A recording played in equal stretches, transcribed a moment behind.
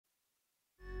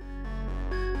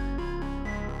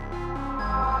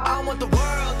want the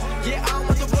world. Yeah, I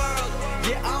want the world.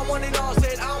 Yeah, I want it all.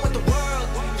 Said I want the world.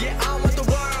 Yeah, I want the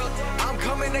world. I'm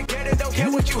coming to get it. Don't care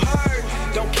what you heard.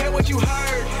 Don't care what you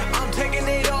heard. I'm taking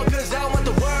it all cause I want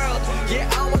the world.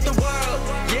 Yeah, I want the world.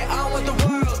 Yeah, I want the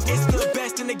world. It's the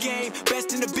best in the game,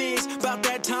 best in the biz. About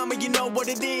that time and you know what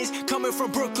it is. Coming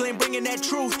from Brooklyn, bringing that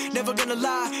truth. Never gonna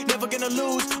lie, never gonna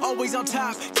lose. Always on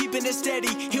top, keeping it steady.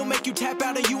 He'll make you tap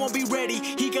out or you won't be ready.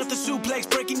 He got the suplex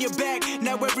breaking your back.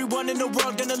 Now everyone in the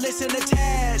world gonna listen to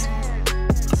Taz.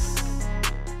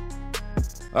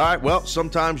 All right, well,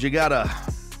 sometimes you gotta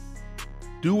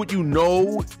do what you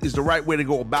know is the right way to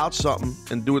go about something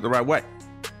and do it the right way.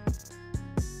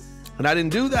 And I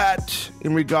didn't do that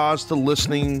in regards to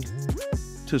listening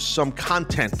to some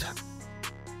content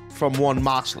from one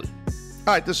Moxley.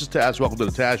 All right, this is Taz. Welcome to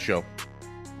the Taz Show.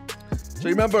 So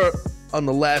you remember on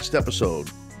the last episode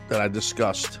that I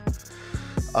discussed,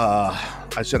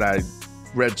 I said I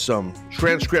read some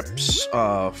transcripts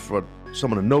for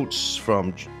some of the notes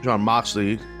from Jon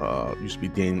Moxley, used to be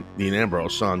Dean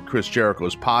Ambrose, on Chris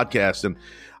Jericho's podcast, and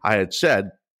I had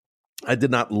said I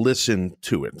did not listen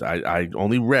to it. I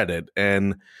only read it,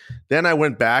 and then I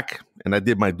went back and I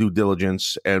did my due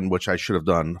diligence, and which I should have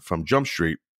done from Jump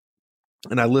Street,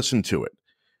 and I listened to it.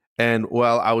 And,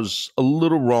 well, I was a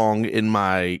little wrong in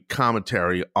my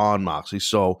commentary on Moxley,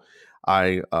 so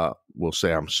I will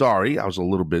say I'm sorry. I was a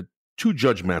little bit too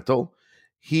judgmental.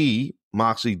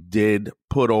 Moxley did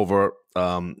put over,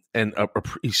 and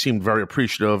he seemed very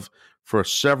appreciative for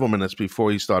several minutes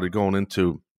before he started going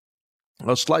into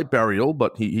a slight burial,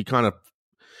 but he kind of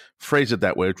phrased it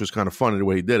that way, which was kind of funny the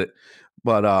way he did it.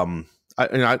 But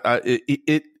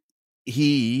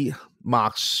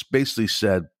Mox basically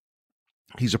said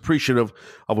he's appreciative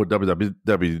of what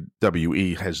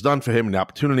WWE has done for him and the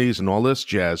opportunities and all this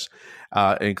jazz,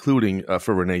 including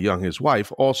for Renee Young, his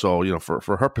wife, also, you know,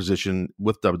 for her position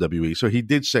with WWE. So he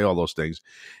did say all those things,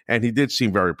 and he did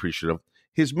seem very appreciative.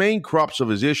 His main crux of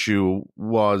his issue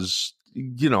was,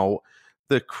 you know,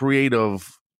 the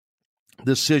creative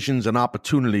decisions and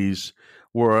opportunities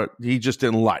where he just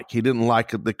didn't like. He didn't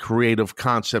like the creative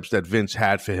concepts that Vince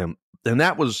had for him. And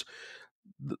that was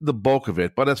the bulk of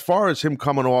it. But as far as him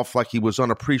coming off like he was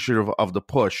unappreciative of the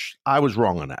push, I was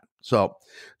wrong on that. So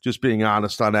just being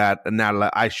honest on that. And now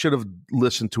I should have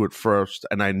listened to it first,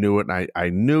 and I knew it. And I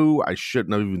knew I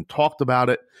shouldn't have even talked about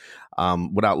it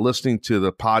without listening to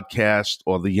the podcast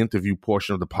or the interview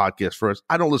portion of the podcast first.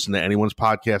 I don't listen to anyone's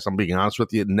podcast. I'm being honest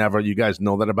with you. Never. You guys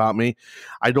know that about me.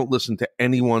 I don't listen to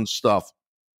anyone's stuff.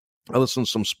 I listen to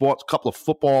some sports, a couple of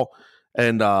football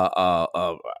and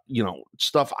you know,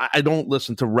 stuff. I don't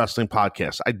listen to wrestling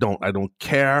podcasts. I don't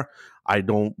care. I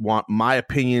don't want my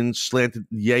opinion slanted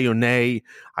yay or nay.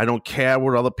 I don't care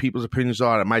what other people's opinions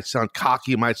are. It might sound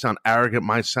cocky, it might sound arrogant, it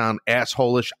might sound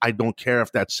assholish. I don't care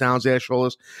if that sounds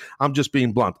assholish. I'm just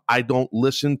being blunt. I don't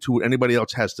listen to what anybody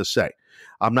else has to say.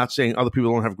 I'm not saying other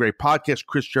people don't have great podcasts.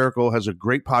 Chris Jericho has a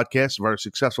great podcast, a very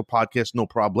successful podcast, no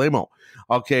problemo.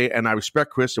 Okay, and I respect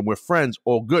Chris, and we're friends,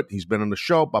 all good. He's been on the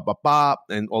show,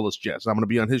 and all this jazz. I'm going to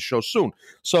be on his show soon.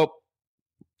 So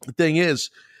the thing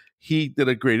is, he did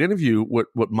a great interview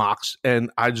with Mox, and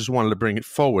I just wanted to bring it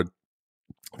forward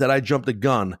that I jumped the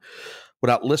gun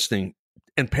without listening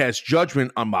and passed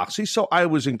judgment on Moxie. So I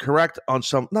was incorrect on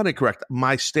some, not incorrect.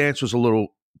 My stance was a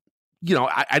little, you know,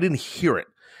 I didn't hear it,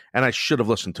 and I should have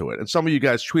listened to it. And some of you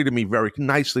guys treated me very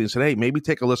nicely and said, hey, maybe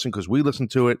take a listen because we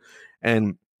listened to it,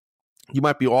 and you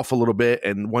might be off a little bit.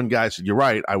 And one guy said, you're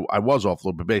right. I was off a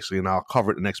little bit, basically, and I'll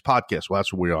cover it in the next podcast. Well,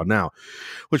 that's where we are now,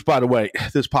 which, by the way,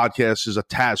 this podcast is a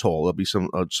Taz hole. There'll be some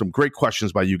great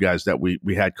questions by you guys that we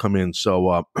had come in.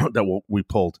 So we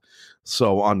pulled.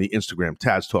 So on the Instagram,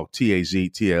 Taz Talk,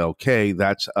 TazTalk.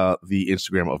 That's the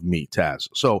Instagram of me, Taz.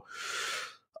 So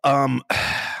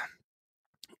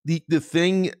the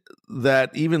thing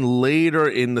that even later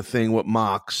in the thing with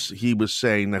Mox, he was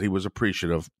saying that he was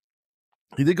appreciative.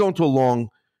 He did go into a long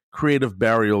creative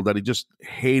burial that he just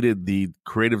hated the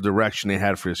creative direction they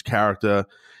had for his character.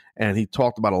 And he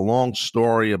talked about a long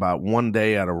story about one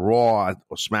day at a Raw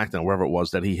or SmackDown, wherever it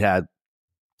was, that he had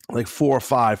like 4 or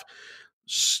 5,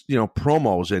 you know,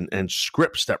 promos and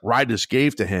scripts that writers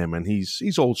gave to him. And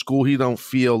he's old school. He don't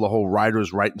feel the whole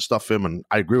writers writing stuff for him. And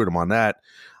I agree with him on that.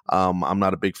 I'm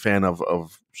not a big fan of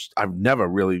I've never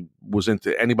really was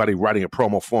into anybody writing a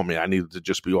promo for me. I needed to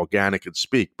just be organic and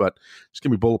speak, but just give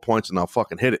me bullet points and I'll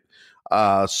fucking hit it.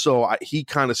 He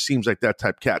kind of seems like that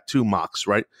type cat too, Mox,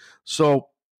 right? So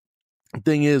the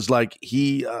thing is, like,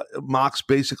 Mox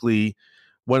basically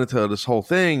went into this whole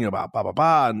thing about blah, blah,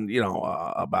 blah, and, you know,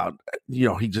 about, you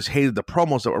know, he just hated the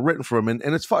promos that were written for him. And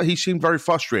he seemed very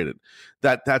frustrated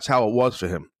that that's how it was for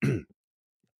him.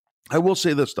 I will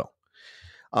say this, though.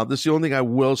 This is the only thing I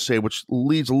will say, which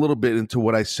leads a little bit into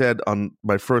what I said on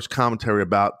my first commentary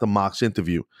about the Mox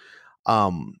interview. I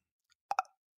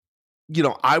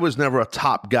was never a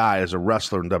top guy as a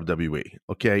wrestler in WWE,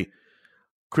 okay?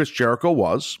 Chris Jericho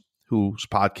was, whose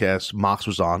podcast Mox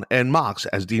was on, and Mox,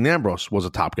 as Dean Ambrose, was a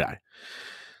top guy.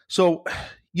 So,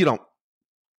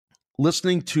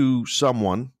 listening to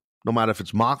someone, no matter if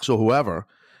it's Mox or whoever,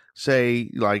 say,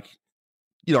 like,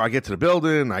 I get to the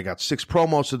building, I got 6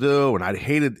 promos to do, and I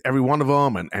hated every one of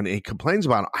them, and he complains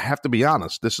about it. I have to be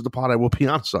honest. This is the part I will be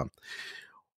honest on.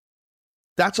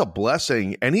 That's a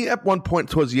blessing. And he, at one point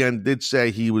towards the end, did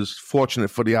say he was fortunate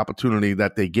for the opportunity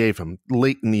that they gave him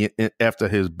late after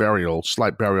his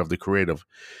slight burial of the creative.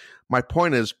 My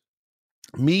point is,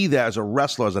 me that as a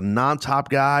wrestler, as a non-top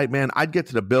guy, man, I'd get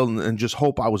to the building and just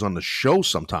hope I was on the show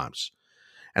sometimes.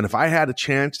 And if I had a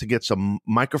chance to get some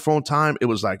microphone time, it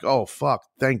was like, oh, fuck,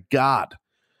 thank God.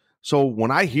 So when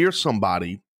I hear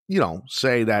somebody,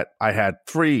 say that I had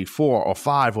 3, 4, or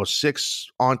 5 or 6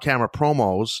 on-camera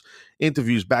promos,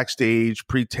 interviews backstage,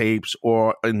 pre-tapes,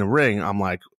 or in the ring, I'm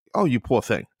like, oh, you poor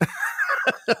thing.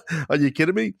 Are you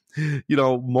kidding me?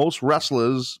 Most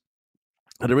wrestlers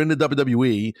that are in the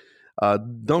WWE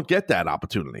don't get that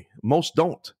opportunity. Most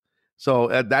don't. So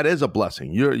that is a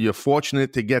blessing. You're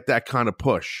fortunate to get that kind of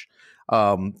push.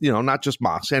 Not just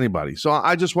Mox, anybody. So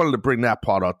I just wanted to bring that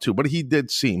part out too. But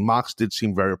Mox did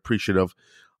seem very appreciative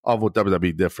of what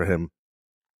WWE did for him.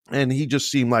 And he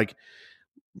just seemed like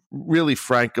really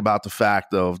frank about the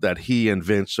fact of that he and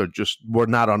Vince were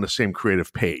not on the same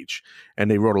creative page. And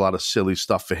they wrote a lot of silly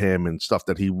stuff for him and stuff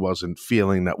that he wasn't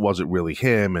feeling that wasn't really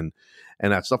him and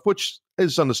that stuff, which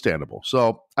is understandable.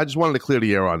 So I just wanted to clear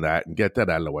the air on that and get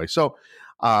that out of the way. So,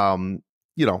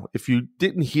 if you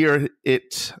didn't hear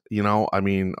it,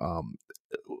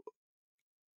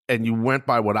 and you went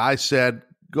by what I said,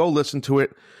 go listen to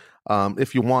it.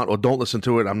 If you want, or don't listen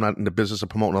to it. I'm not in the business of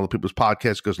promoting other people's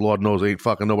podcasts because Lord knows ain't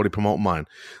fucking nobody promoting mine.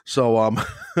 So,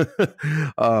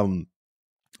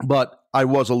 but I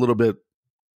was a little bit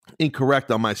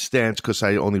incorrect on my stance because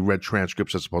I only read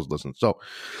transcripts as opposed to listen. So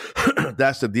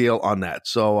that's the deal on that.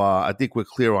 So I think we're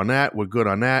clear on that. We're good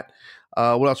on that.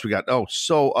 What else we got? Oh,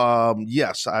 so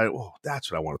yes,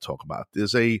 that's what I want to talk about.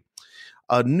 There's a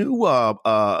new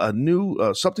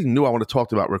something new I want to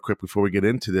talk about real quick before we get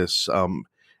into this.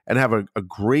 And have a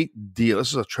great deal. This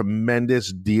is a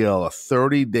tremendous deal, a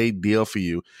 30-day deal for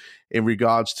you in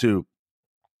regards to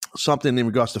something in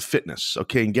regards to fitness,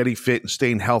 okay, and getting fit and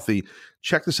staying healthy.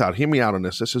 Check this out. Hear me out on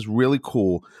this. This is really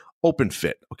cool.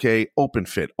 OpenFit, okay?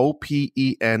 OpenFit,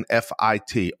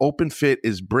 OPENFIT. OpenFit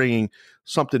is bringing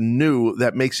something new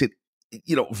that makes it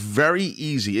very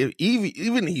easy,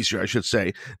 even easier, I should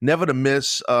say, never to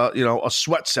miss, a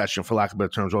sweat session, for lack of better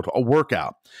terms, or a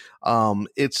workout.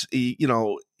 It's,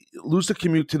 lose the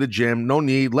commute to the gym, no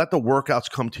need, let the workouts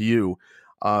come to you.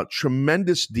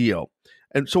 Tremendous deal.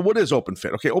 And so what is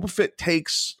OpenFit? Okay, OpenFit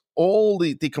takes all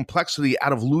the complexity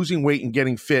out of losing weight and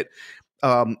getting fit.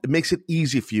 It makes it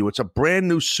easy for you. It's a brand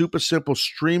new, super simple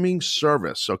streaming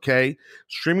service, okay?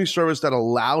 Streaming service that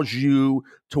allows you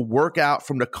to work out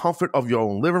from the comfort of your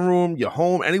own living room, your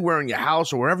home, anywhere in your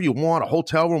house or wherever you want, a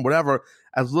hotel room, whatever,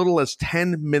 as little as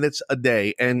 10 minutes a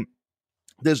day. And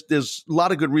there's a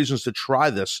lot of good reasons to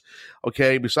try this,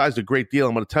 okay? Besides the great deal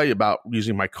I'm going to tell you about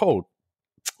using my code.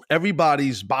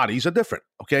 Everybody's bodies are different,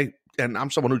 okay? And I'm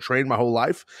someone who trained my whole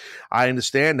life. I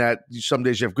understand that some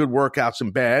days you have good workouts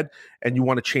and bad, and you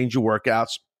want to change your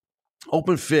workouts.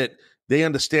 OpenFit, they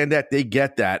understand that, they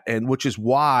get that, and which is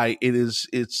why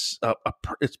it's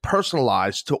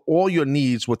personalized to all your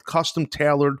needs with custom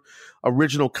tailored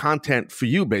original content for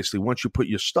you, basically, once you put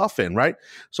your stuff in, right?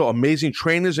 So amazing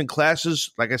trainers and classes,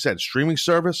 like I said, streaming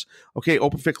service. Okay,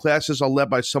 OpenFit classes are led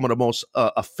by some of the most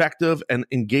effective and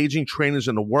engaging trainers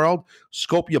in the world.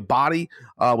 Scope your body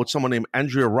with someone named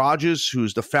Andrea Rogers,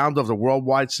 who's the founder of the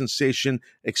worldwide sensation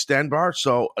Extend Bar,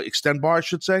 I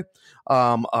should say,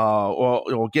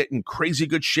 or get in crazy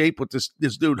good shape with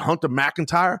this dude, Hunter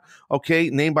McIntyre, okay,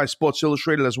 named by Sports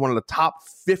Illustrated as one of the top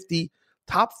 50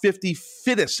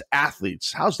 fittest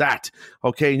athletes. How's that?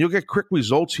 Okay, and you'll get quick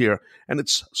results here, and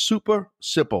it's super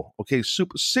simple. Okay,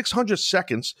 600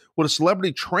 seconds with a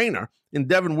celebrity trainer in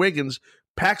Devin Wiggins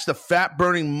packs the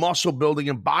fat-burning, muscle-building,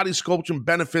 and body sculpting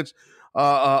benefits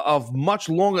of much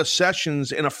longer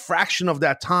sessions in a fraction of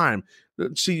that time.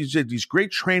 See these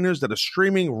great trainers that are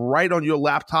streaming right on your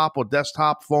laptop or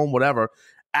desktop, phone, whatever.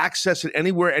 Access it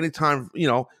anywhere, anytime,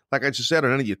 like I just said,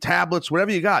 on any of your tablets,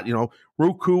 whatever you got,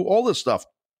 Roku, all this stuff.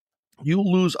 You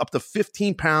lose up to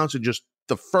 15 pounds in just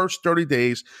the first 30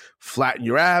 days, flatten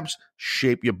your abs,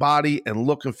 shape your body, and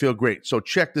look and feel great. So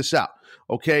check this out,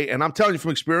 okay? And I'm telling you from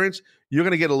experience, you're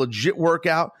going to get a legit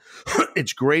workout.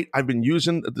 It's great. I've been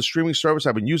using the streaming service.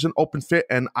 I've been using OpenFit,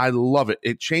 and I love it.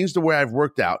 It changed the way I've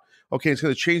worked out. Okay, it's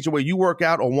going to change the way you work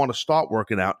out or want to start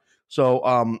working out. So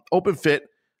OpenFit,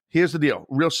 here's the deal.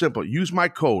 Real simple. Use my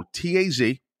code, TAZ,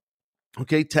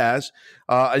 okay, Taz,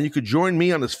 and you could join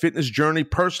me on this fitness journey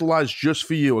personalized just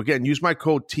for you. Again, use my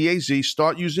code TAZ.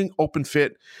 Start using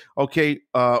OpenFit. Okay,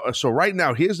 so right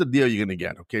now, here's the deal you're going to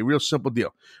get. Okay, real simple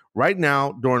deal. Right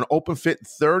now, during OpenFit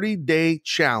 30-day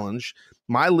challenge,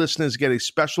 my listeners get a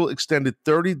special extended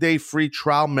 30-day free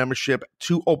trial membership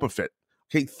to OpenFit.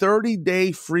 Okay,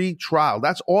 30-day free trial.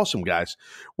 That's awesome, guys,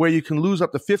 where you can lose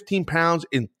up to 15 pounds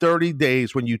in 30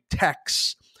 days when you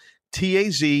text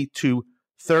TAZ to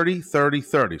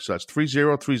 303030. So that's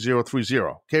 303030.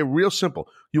 Okay, real simple.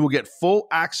 You will get full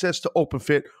access to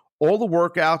OpenFit, all the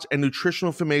workouts and nutritional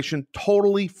information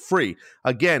totally free.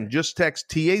 Again, just text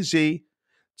TAZ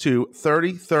to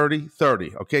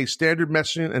 303030. Okay, standard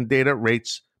messaging and data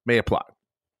rates may apply.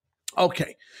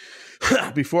 Okay,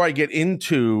 before I get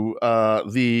into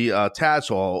the Taz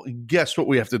Hall, guess what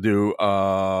we have to do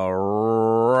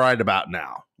right about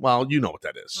now? Well, you know what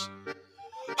that is.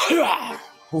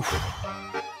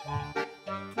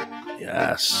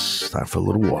 Yes, time for a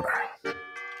little water.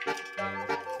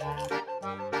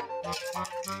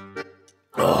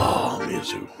 Oh,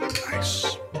 Mizu,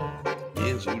 nice.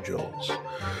 Mizu Jones.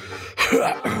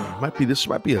 This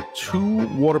might be a 2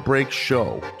 water break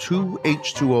show. 2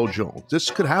 H2O Jones.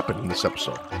 This could happen in this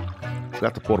episode.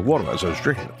 Forgot to pour the water as I was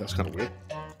drinking it. That's kind of weird.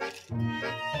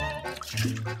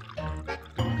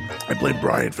 I blame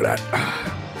Brian for that.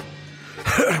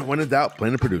 When in doubt,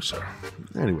 blame the producer.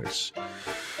 Anyways.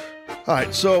 All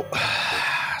right, so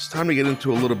it's time to get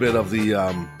into a little bit of the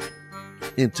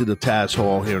into the Taz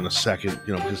Hall here in a second,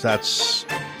 because that's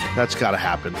got to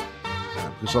happen.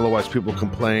 Because otherwise people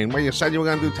complain, well, you said you were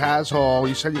going to do Taz Hall.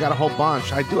 You said you got a whole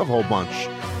bunch. I do have a whole bunch.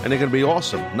 And they're going to be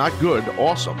awesome. Not good,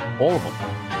 awesome. All of them.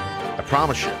 I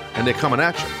promise you. And they're coming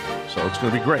at you. So it's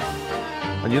going to be great.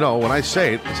 And when I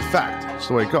say it, it's a fact. It's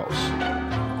the way it goes.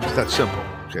 It's that simple.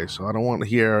 Okay, so I don't want to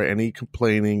hear any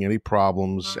complaining, any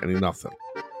problems, any nothing.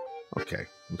 Okay,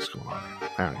 what's going on here?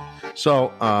 All right.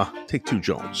 So, take 2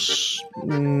 Jones.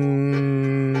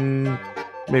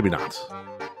 Maybe not.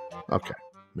 Okay,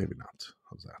 maybe not.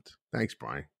 How's that? Thanks,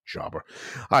 Brian. Jobber.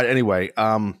 All right, anyway,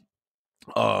 what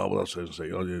else was I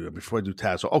going to say? Before I do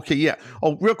Taz Hall. Okay, yeah.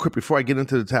 Oh, real quick, before I get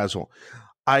into the Taz Hall.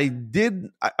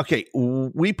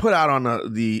 We put out on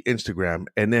the Instagram,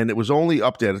 and then it was only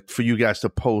up there for you guys to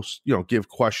post, give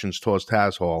questions towards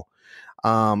Taz Hall.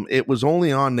 It was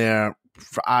only on there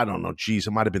for, I don't know,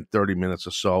 it might have been 30 minutes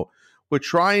or so. We're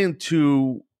trying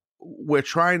to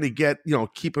get,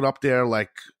 keep it up there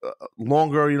like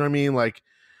longer, you know what I mean? Like,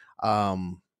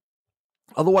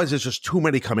 otherwise there's just too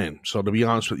many come in. So to be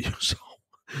honest with you, so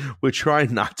we're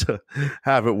trying not to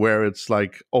have it where it's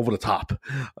like over the top,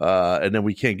 and then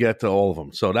we can't get to all of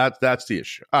them. So that's the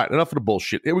issue. All right, enough of the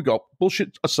bullshit. Here we go.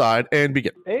 Bullshit aside, and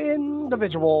begin.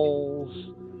 Individuals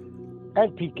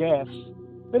and peak guests,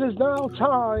 it is now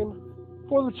time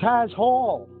for the Taz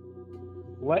Hall.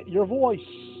 Let your voice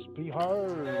be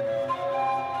heard.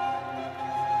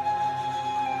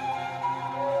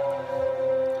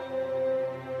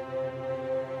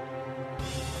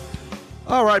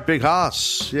 All right, Big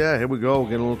Hoss. Yeah, here we go. We're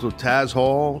getting a little Taz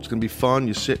Hall. It's gonna be fun.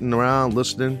 You're sitting around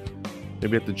listening.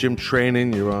 Maybe at the gym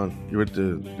training. You're at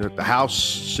the house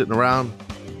sitting around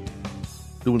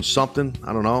doing something.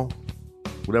 I don't know.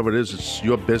 Whatever it is, it's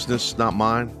your business, not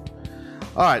mine.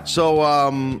 All right, so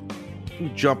we'll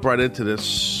jump right into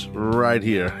this right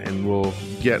here, and we'll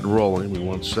get rolling. Give me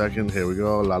 1 second. Here we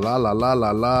go. La la la la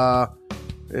la la.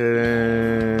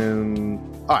 And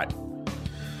all right.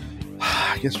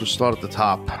 I guess we'll start at the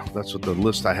top. That's what the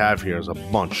list I have here is, a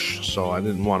bunch. So I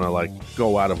didn't want to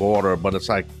go out of order, but it's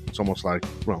almost like,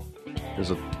 well,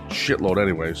 there's a shitload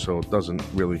anyway, so it doesn't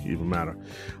really even matter.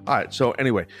 All right. So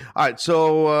anyway,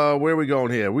 where are we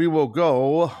going here? We will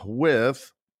go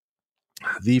with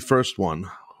the first one,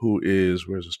 who is,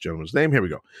 where's this gentleman's name? Here we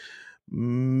go.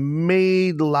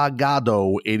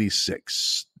 Madelagado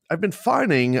 86. I've been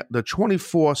finding the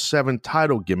 24/7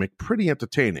 title gimmick pretty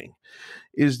entertaining.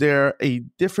 Is there a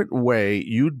different way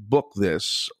you'd book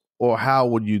this, or how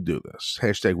would you do this?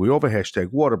 Hashtag we over,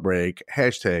 hashtag water break,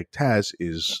 hashtag Taz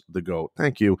is the GOAT.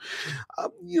 Thank you.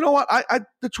 You know what?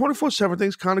 The 24/7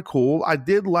 thing's kind of cool. I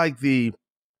did like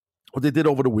what they did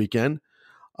over the weekend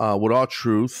with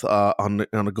R-Truth on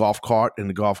the golf cart and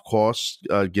the golf course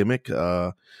gimmick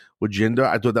with Jinder.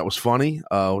 I thought that was funny.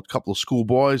 With a couple of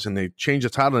schoolboys, and they changed the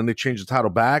title, and they changed the title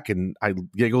back, and I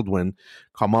giggled when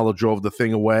Carmelo drove the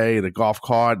thing away in a golf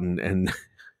cart, and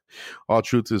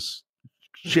R-Truth is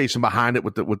chasing behind it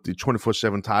with the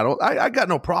 24/7 title. I got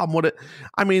no problem with it.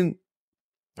 I mean,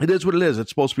 it is what it is.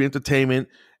 It's supposed to be entertainment.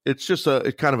 It's just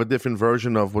a kind of a different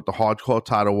version of what the hardcore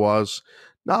title was.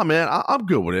 Nah, man, I'm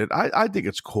good with it. I think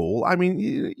it's cool. I mean,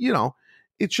 you know,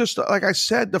 it's just like I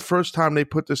said the first time they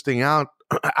put this thing out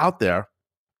there,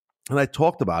 and I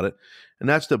talked about it, and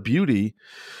that's the beauty.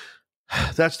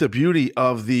 That's the beauty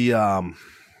of the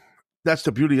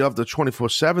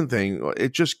 24/7 thing.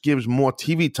 It just gives more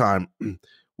TV time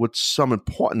with some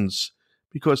importance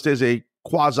because there's a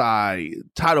quasi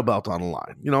title belt on the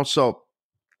line, you know, so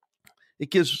it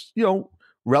gives, you know,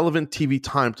 relevant TV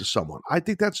time to someone. I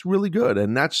think that's really good,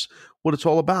 and that's what it's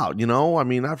all about, you know. I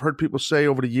mean, I've heard people say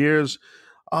over the years,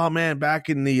 oh man, back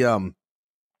in the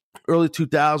early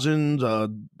 2000s or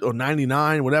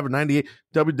 99, whatever, 98,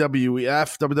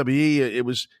 WWE, it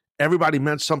was everybody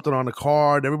meant something on the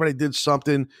card. Everybody did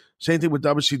something. Same thing with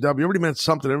WCW. Everybody meant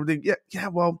something. Everything, yeah.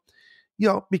 Well, you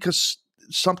know, because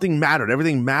something mattered.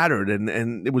 Everything mattered,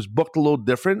 and it was booked a little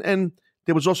different, and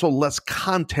there was also less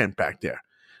content back there.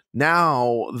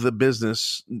 Now the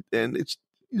business, and it's,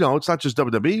 you know, it's not just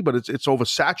WWE, but it's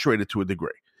oversaturated to a degree.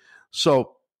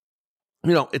 So,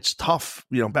 you know, it's tough.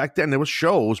 You know, back then there was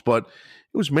shows, but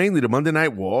it was mainly the Monday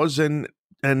Night Wars and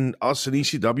us and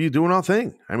ECW doing our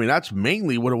thing. I mean, that's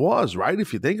mainly what it was, right?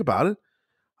 If you think about it.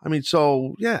 I mean,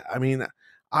 so yeah. I mean,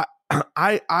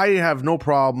 I have no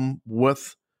problem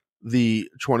with the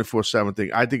 24/7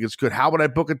 thing. I think it's good. How would I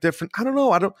book it different? I don't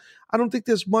know. I don't think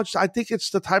there's much. I think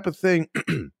it's the type of thing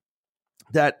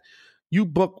that you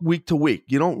book week to week.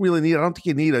 You don't really need, I don't think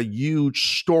you need a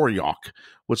huge story arc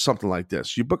with something like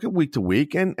this. You book it week to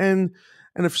week, and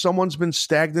if someone's been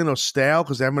stagnant or stale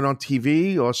because they haven't been on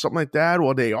TV or something like that,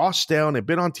 or they are stale and they've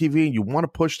been on TV and you want to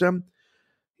push them,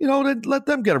 you know, then let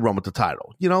them get a run with the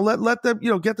title. You know, let them,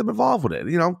 you know, get them involved with it.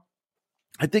 You know,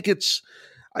 I think it's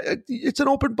an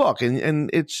open book, and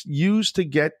it's used to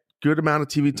get good amount of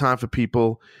TV time for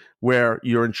people where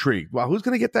you're intrigued. Well, who's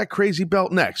going to get that crazy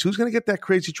belt next? Who's going to get that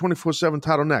crazy 24/7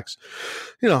 title next?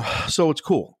 You know, so it's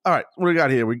cool. All right, what do we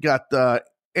got here? We got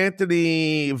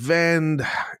Anthony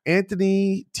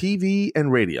TV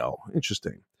and radio.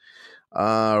 Interesting.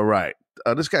 All right.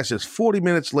 This guy says 40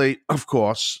 minutes late, of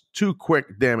course. Too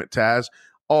quick, damn it, Taz.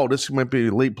 Oh, this might be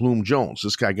late Bloom Jones.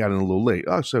 This guy got in a little late.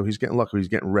 Oh, so he's getting lucky. He's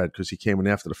getting red because he came in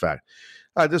after the fact.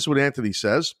 All right, this is what Anthony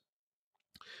says.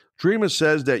 Dreamer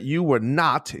says that you were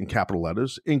not, in capital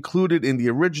letters, included in the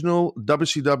original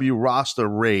WCW roster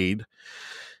raid,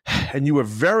 and you were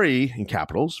very, in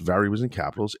capitals, very was in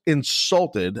capitals,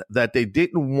 insulted that they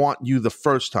didn't want you the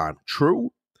first time.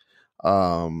 True?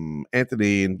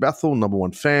 Anthony in Bethel,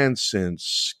 #1 fan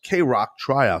since K-Rock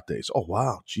tryout days. Oh,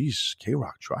 wow. Jeez,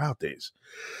 K-Rock tryout days.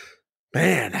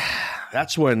 Man,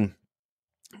 that's when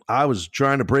I was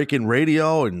trying to break in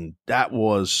radio, and that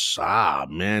was,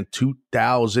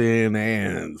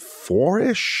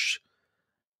 2004-ish.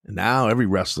 And now every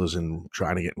wrestler's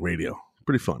trying to get in radio.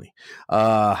 Pretty funny.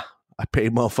 I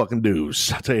paid motherfucking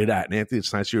dues. I'll tell you that. And Anthony,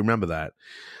 it's nice you remember that.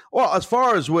 Well, as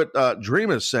far as what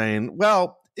Dreamer's saying,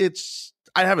 well,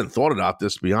 I haven't thought about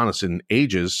this, to be honest, in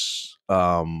ages.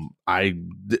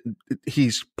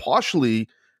 He's partially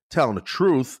telling the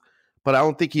truth, but I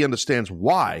don't think he understands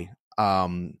why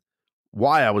I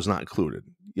was not included.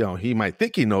 You know, he might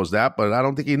think he knows that, but I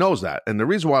don't think he knows that. And the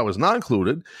reason why I was not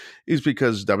included is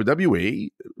because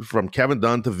WWE, from Kevin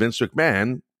Dunn to Vince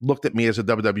McMahon, looked at me as a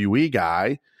WWE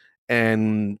guy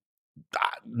and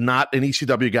not an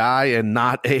ECW guy, and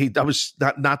not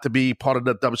to be part of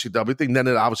the WCW thing. Then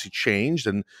it obviously changed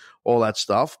and all that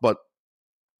stuff. But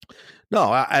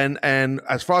no, and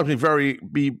as far as me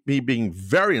being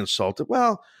very insulted,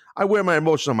 well, I wear my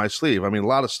emotions on my sleeve. I mean, a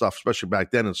lot of stuff, especially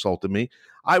back then, insulted me.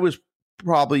 I was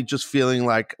probably just feeling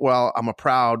like, well, I'm a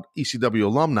proud ECW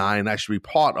alumni and I should be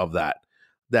part of that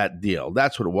deal.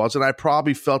 That's what it was. And I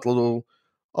probably felt a little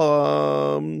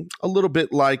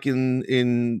bit like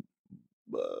in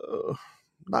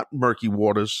not murky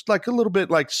waters, like a little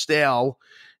bit like stale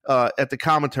at the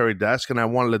commentary desk. And I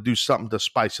wanted to do something to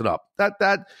spice it up.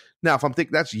 That now, if I'm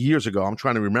thinking that's years ago, I'm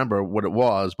trying to remember what it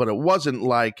was, but it wasn't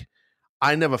like,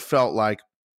 I never felt like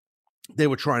they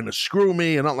were trying to screw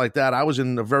me and not like that. I was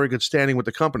in a very good standing with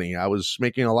the company. I was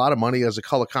making a lot of money as a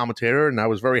color commentator, and I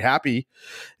was very happy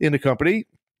in the company.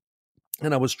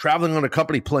 And I was traveling on a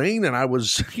company plane, and I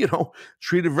was, you know,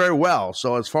 treated very well.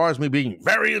 So as far as me being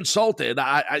very insulted,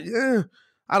 I don't know.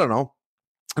 I don't know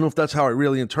if that's how I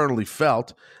really internally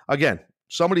felt. Again,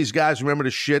 Some of these guys remember the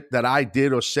shit that I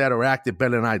did or said or acted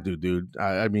better than I do, dude.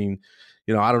 I mean,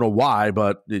 I don't know why,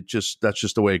 but that's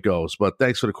just the way it goes. But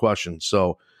thanks for the question.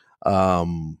 So, I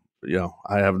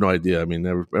have no idea. I mean,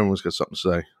 everyone's got something to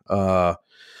say.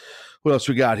 What else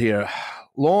we got here?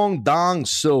 Long Dong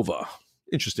Silva.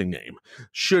 Interesting name.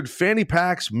 Should fanny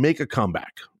packs make a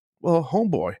comeback? Well,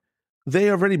 homeboy, they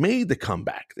already made the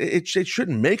comeback. It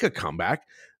shouldn't make a comeback.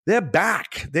 They're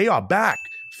back. They are back.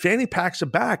 Fanny packs are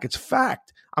back. It's a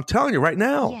fact. I'm telling you right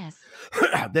now.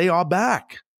 Yes. They are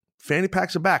back. Fanny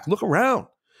packs are back. Look around.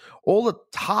 All the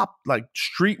top like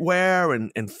streetwear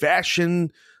and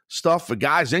fashion stuff for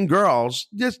guys and girls,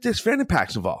 there's fanny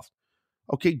packs involved.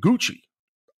 Okay, Gucci.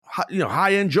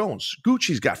 High-end Jones.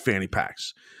 Gucci's got fanny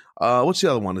packs. What's the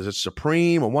other one? Is it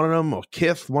Supreme or one of them, or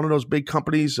Kith, one of those big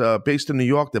companies based in New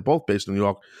York? They're both based in New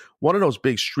York. One of those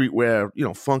big streetwear,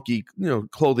 funky,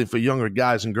 clothing for younger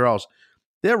guys and girls.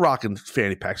 They're rocking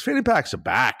fanny packs. Fanny packs are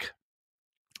back.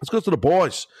 Let's go to the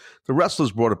boys. The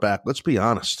wrestlers brought it back. Let's be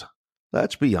honest.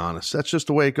 That's just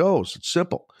the way it goes. It's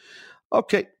simple.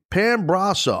 Okay, Pam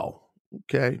Brasso.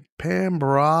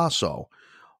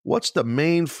 What's the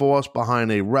main force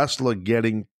behind a wrestler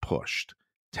getting pushed?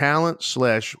 Talent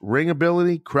 / ring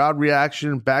ability, crowd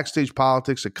reaction, backstage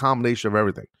politics, a combination of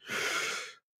everything.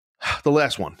 The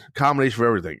last one, combination of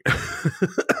everything.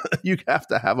 You have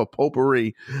to have a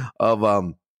potpourri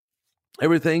of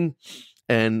everything,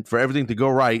 and for everything to go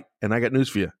right, and I got news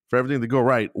for you, for everything to go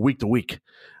right week to week,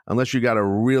 unless you got a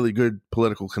really good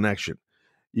political connection.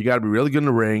 You got to be really good in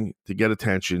the ring to get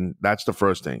attention. That's the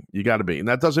first thing. You got to be. And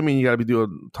that doesn't mean you got to be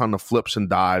doing a ton of flips and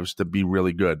dives to be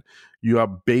really good. Your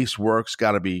base work's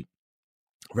got to be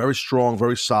very strong,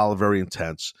 very solid, very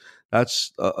intense.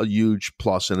 That's a huge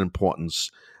plus and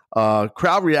importance.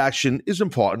 Crowd reaction is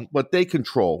important, but they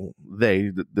control,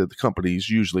 the companies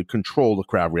usually control the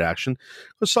crowd reaction.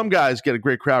 Because some guys get a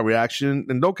great crowd reaction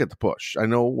and don't get the push. I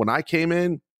know when I came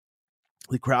in,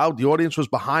 the audience was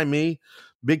behind me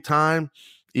big time.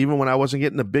 Even when I wasn't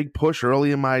getting a big push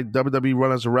early in my WWE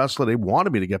run as a wrestler, they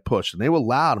wanted me to get pushed, and they were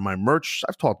loud. And my merch,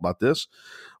 I've talked about this,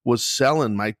 was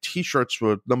selling. My T-shirts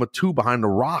were number 2 behind The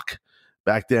Rock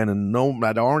back then, and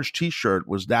that orange T-shirt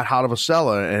was that hot of a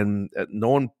seller, and no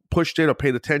one pushed it or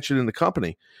paid attention in the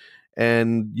company.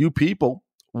 And you people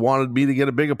wanted me to get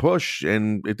a bigger push,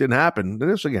 and it didn't happen. And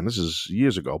this is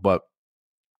years ago, but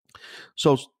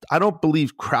so I don't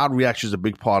believe crowd reaction is a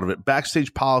big part of it.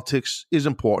 Backstage politics is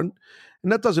important.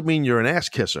 And that doesn't mean you're an ass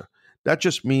kisser. That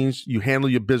just means you handle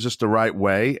your business the right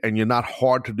way and you're not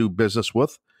hard to do business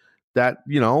with. That,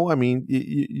 you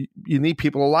need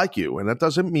people to like you. And that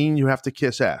doesn't mean you have to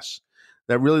kiss ass.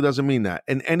 That really doesn't mean that.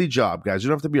 In any job, guys, you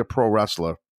don't have to be a pro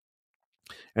wrestler.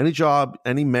 Any job,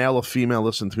 any male or female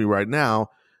listening to me right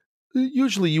now,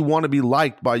 usually you want to be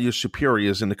liked by your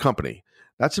superiors in the company.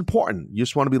 That's important. You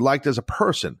just want to be liked as a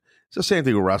person. It's the same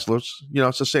thing with wrestlers.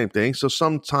 It's the same thing. So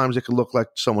sometimes it can look like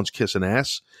someone's kissing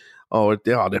ass. Oh,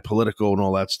 they're political and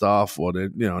all that stuff, or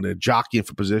they're jockeying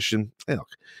for position. Look,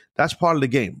 that's part of the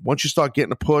game. Once you start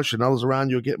getting a push and others around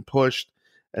you are getting pushed,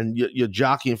 and you're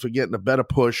jockeying for getting a better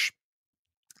push,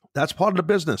 that's part of the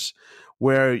business.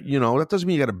 Where that doesn't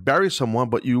mean you got to bury someone,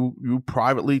 but you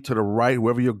privately to the right,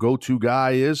 whoever your go-to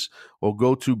guy is or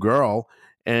go-to girl,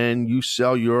 and you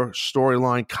sell your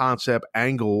storyline, concept,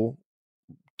 angle,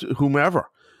 whomever,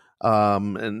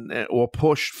 or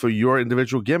push for your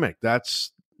individual gimmick.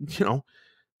 That's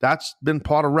been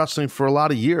part of wrestling for a lot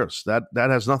of years. That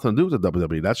has nothing to do with the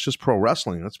WWE. That's just pro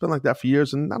wrestling. It's been like that for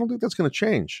years, and I don't think that's going to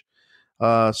change.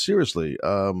 Seriously,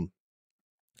 I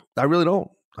really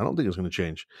don't. I don't think it's going to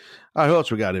change. All right, who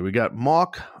else we got here? We got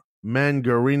Mark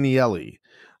Mangarinielli.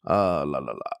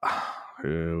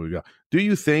 Here we go. Do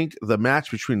you think the match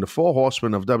between the 4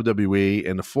 horsemen of WWE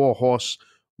and the 4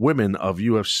 horsewomen of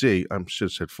UFC, I should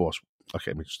have said force.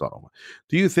 Okay, let me start over.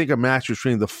 Do you think a match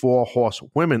between the 4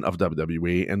 horsewomen of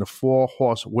WWE and the 4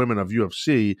 horsewomen of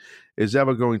UFC is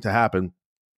ever going to happen?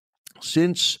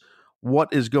 Since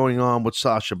what is going on with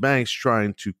Sasha Banks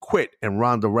trying to quit and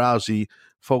Ronda Rousey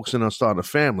focusing on starting a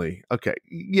family? Okay,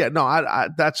 yeah, no, I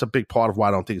that's a big part of why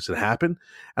I don't think it's going to happen.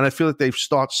 And I feel like they've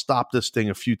stopped this thing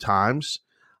a few times.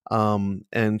 And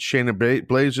Shayna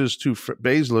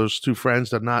Baszler's two friends,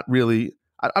 they're not really.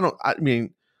 I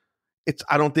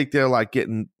don't think they're like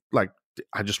getting like.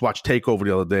 I just watched Takeover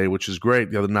the other day, which is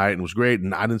great. The other night, and it was great.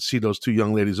 And I didn't see those 2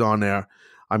 young ladies on there.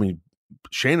 I mean,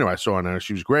 Shayna I saw on there;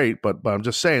 she was great. But I'm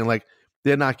just saying, like,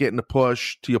 they're not getting the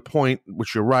push. To your point,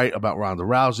 which you're right about Ronda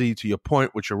Rousey. To your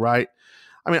point, which you're right.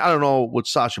 I mean, I don't know with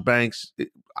Sasha Banks.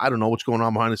 I don't know what's going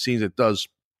on behind the scenes. It does,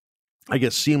 I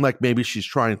guess, seem like maybe she's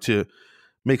trying to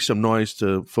make some noise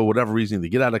for whatever reason to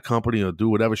get out of the company or do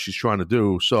whatever she's trying to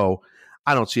do. So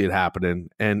I don't see it happening.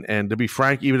 And to be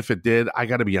frank, even if it did, I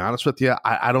got to be honest with you,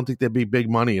 I don't think there'd be big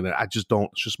money in it. I just don't.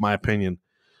 It's just my opinion.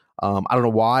 I don't know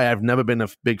why. I've never been a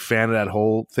big fan of that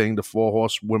whole thing, the 4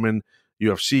 horsewomen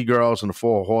UFC girls and the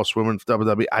 4 horsewomen for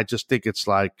WWE. I just think it's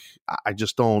like, I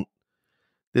just don't.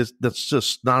 That's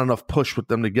just not enough push with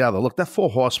them together. Look, that 4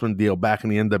 horsemen deal back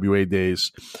in the NWA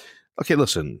days. Okay,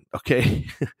 listen. Okay,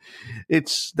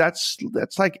 that's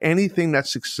like anything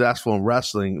that's successful in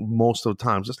wrestling. Most of the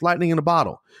times, it's lightning in a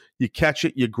bottle. You catch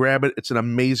it, you grab it. It's an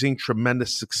amazing,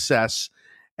 tremendous success,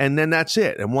 and then that's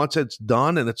it. And once it's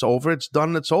done and it's over, it's done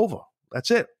and it's over. That's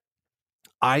it.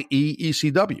 I.e.,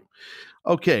 ECW.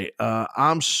 Okay,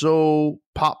 I'm so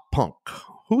pop punk.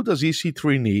 Who does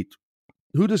EC3 need?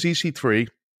 Who does EC3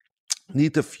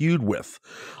 need to feud with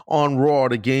on Raw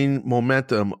to gain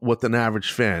momentum with an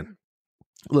average fan?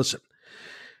 Listen,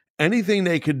 anything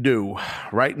they could do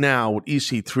right now with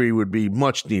EC3 would be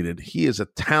much needed. He is a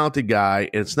talented guy,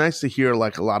 and it's nice to hear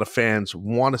like a lot of fans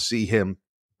want to see him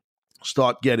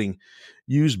start getting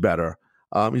used better.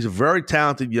 He's a very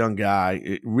talented young guy.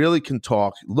 It really can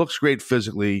talk, looks great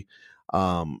physically,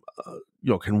 can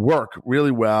work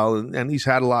really well, and he's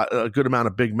had a good amount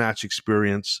of big match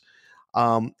experience.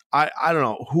 I don't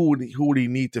know who would he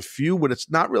need to feud with. It's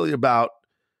not really about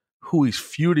who he's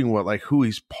feuding with, like who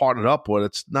he's partnered up with.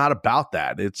 It's not about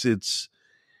that. It's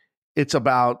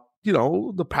about,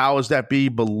 the powers that be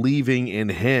believing in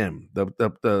him,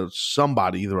 the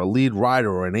somebody, either a lead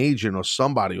writer or an agent or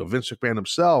somebody, or Vince McMahon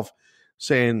himself,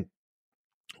 saying,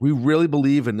 we really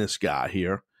believe in this guy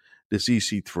here, this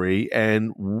EC3,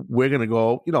 and we're going to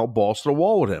go, balls to the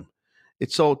wall with him.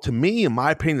 So to me, in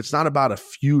my opinion, it's not about a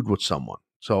feud with someone.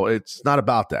 So it's not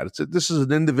about that. This is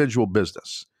an individual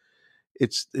business.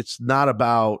 It's not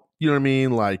about, you know what I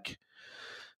mean? Like,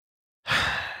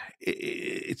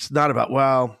 it's not about,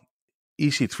 well,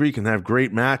 EC3 can have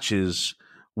great matches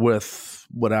with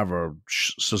whatever,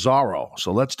 Cesaro.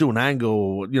 So let's do an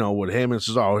angle, with him and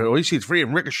Cesaro. Or EC3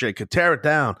 and Ricochet could tear it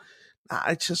down.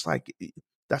 It's just like,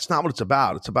 that's not what it's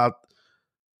about. It's about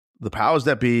the powers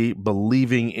that be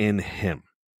believing in him.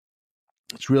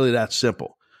 It's really that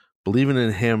simple. Believing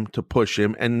in him to push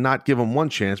him and not give him one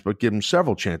chance, but give him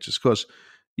several chances, because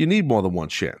you need more than one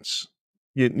chance.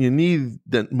 You need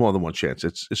more than one chance.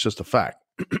 It's just a fact.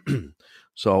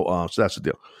 So that's the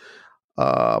deal.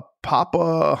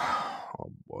 Papa,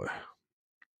 oh boy,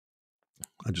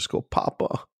 I just go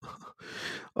Papa.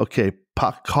 Okay,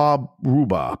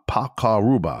 Pakaruba,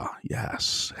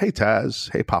 yes. Hey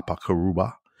Taz, hey Papa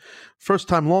Karuba. First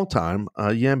time, long time,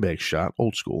 Yambag shot,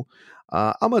 old school.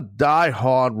 I'm a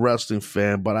die-hard wrestling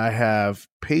fan, but I have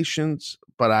patience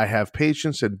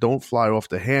and don't fly off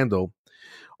the handle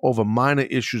over minor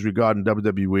issues regarding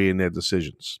WWE and their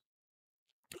decisions.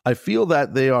 I feel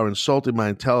that they are insulting my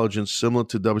intelligence, similar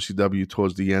to WCW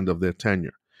towards the end of their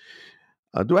tenure.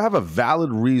 Do I have a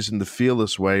valid reason to feel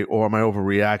this way, or am I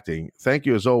overreacting? Thank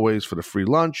you, as always, for the free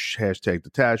lunch. Hashtag the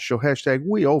Taz Show. Hashtag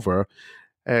we over.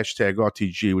 Hashtag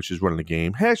RTG, which is running the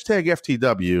game. Hashtag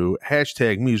FTW.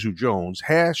 Hashtag Mizu Jones.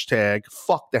 Hashtag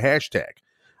fuck the hashtag.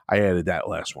 I added that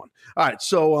last one. All right,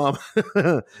 so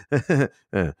no,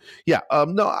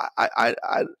 I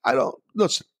don't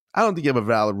listen. I don't think you have a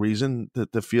valid reason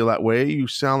to feel that way. You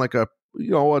sound like a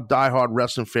diehard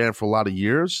wrestling fan for a lot of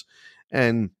years,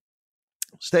 and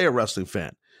stay a wrestling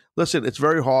fan. Listen, it's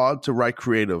very hard to write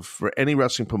creative for any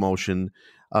wrestling promotion,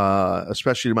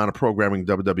 especially the amount of programming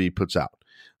WWE puts out.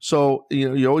 So,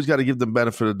 you always got to give them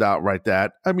benefit of the doubt, right?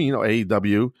 That, I mean,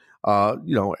 AEW,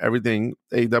 everything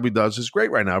AEW does is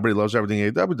great right now. Everybody loves everything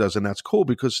AEW does, and that's cool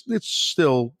because it's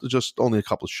still just only a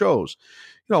couple of shows.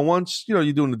 Once, you're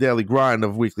doing the daily grind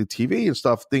of weekly TV and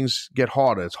stuff, things get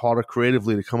harder. It's harder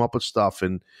creatively to come up with stuff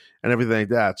and everything like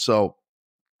that. So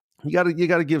you got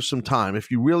to give some time. If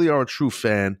you really are a true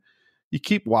fan, you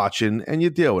keep watching and you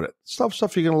deal with it. Some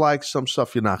stuff you're going to like, some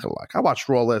stuff you're not going to like. I watched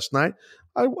Raw last night.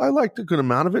 I liked a good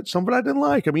amount of it. Some of it I didn't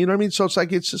like. I mean, you know what I mean? So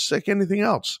it's just like anything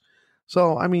else.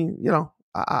 So, I mean,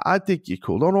 I think you're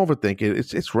cool. Don't overthink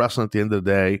it. It's wrestling at the end of the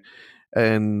day,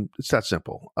 and it's that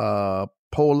simple.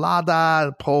 Polo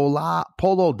Dad.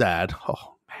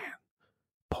 Oh, man.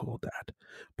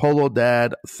 Polo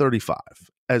Dad 35.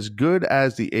 As good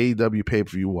as the AEW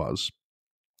pay-per-view was,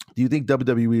 do you think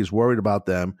WWE is worried about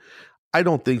them? I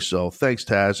don't think so. Thanks,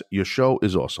 Taz. Your show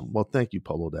is awesome. Well, thank you,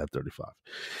 Polo Dad 35.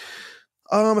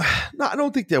 No, I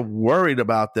don't think they're worried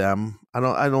about them. I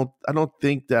don't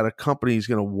think that a company is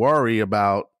going to worry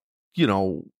about,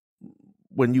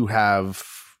 when you have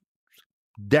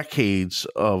decades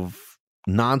of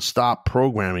nonstop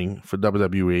programming for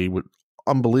WWE with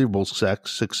unbelievable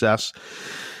success.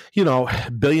 You know,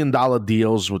 billion-dollar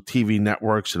deals with TV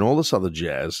networks and all this other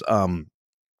jazz.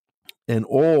 And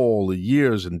all the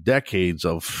years and decades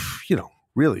of, you know,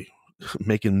 really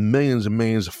making millions and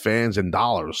millions of fans and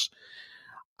dollars.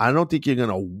 I don't think you're going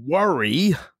to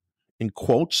worry, in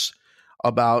quotes,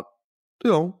 about,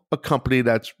 you know, a company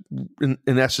that's in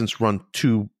essence run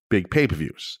 2 big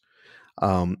pay-per-views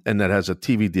and that has a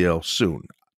TV deal soon.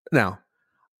 Now,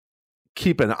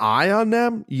 keep an eye on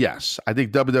them? Yes. I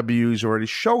think WWE is already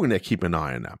showing they keep an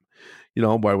eye on them, you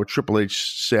know, by what Triple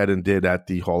H said and did at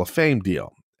the Hall of Fame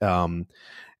deal. And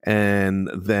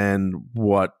then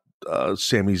what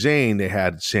Sami Zayn, they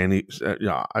had Sami,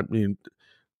 I mean,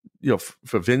 you know,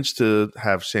 for Vince to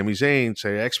have Sami Zayn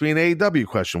say, ask me an AEW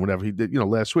question, whatever he did, you know,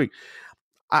 last week.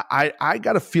 I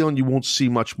got a feeling you won't see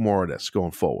much more of this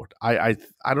going forward. I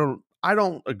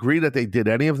don't agree that they did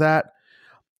any of that.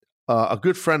 A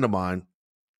good friend of mine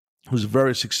who's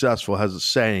very successful has a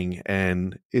saying,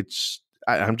 and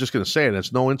I'm just going to say it.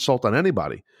 It's no insult on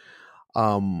anybody.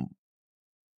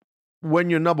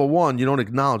 When you're number one, you don't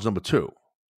acknowledge number two.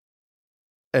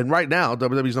 And right now,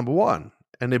 WWE's number one.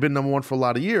 And they've been number one for a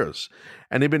lot of years.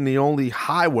 And they've been the only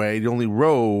highway, the only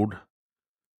road,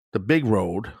 the big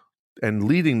road, and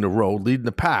leading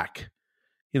the pack,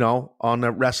 you know, on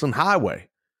that wrestling highway.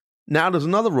 Now there's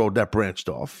another road that branched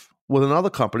off with another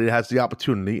company that has the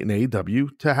opportunity in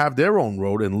AEW to have their own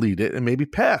road and lead it and maybe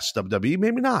pass WWE,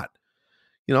 maybe not.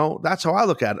 You know, that's how I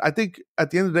look at it. I think at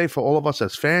the end of the day, for all of us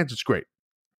as fans, it's great.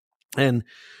 And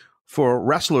for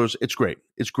wrestlers, it's great.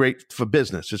 It's great for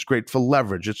business. It's great for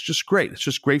leverage. It's just great. It's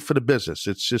just great for the business.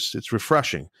 It's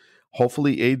refreshing.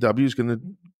 Hopefully AEW is going to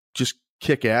just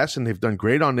kick ass, and they've done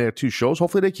great on their 2 shows.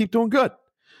 Hopefully they keep doing good.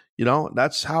 You know,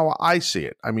 that's how I see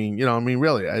it. I mean,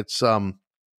 really, it's, you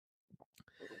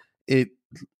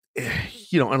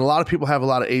know, and a lot of people have a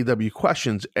lot of AEW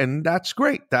questions, and that's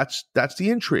great. That's the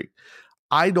intrigue.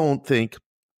 I don't think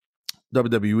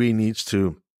WWE needs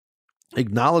to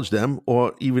acknowledge them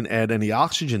or even add any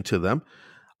oxygen to them.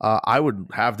 I would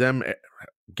have them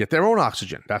get their own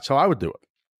oxygen. That's how I would do it.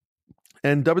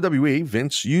 And WWE,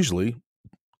 Vince, usually,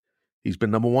 he's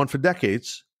been number one for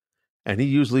decades, and he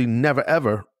usually never,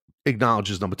 ever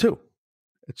acknowledges number 2.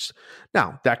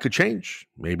 Now, that could change.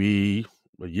 Maybe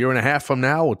a year and a half from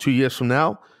now or 2 years from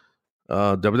now,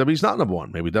 WWE's not number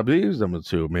one. Maybe WWE is number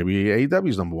 2. Maybe AEW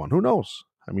is number 1. Who knows?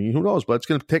 I mean, who knows? But it's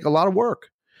going to take a lot of work.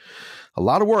 A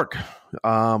lot of work.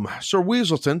 Sir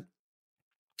Weaselton,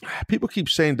 people keep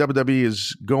saying WWE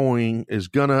is going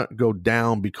to go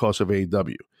down because of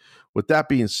AEW. With that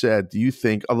being said, do you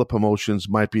think other promotions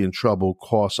might be in trouble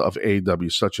because of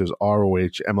AEW, such as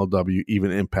ROH, MLW,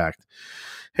 even Impact?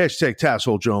 Hashtag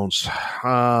Tassel Jones.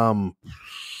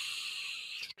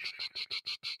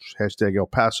 Hashtag El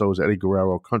Paso is Eddie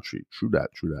Guerrero country. True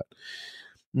that.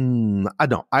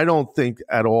 I don't think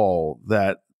at all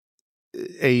that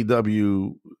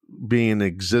AEW being in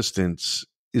existence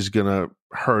is going to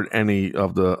hurt any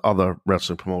of the other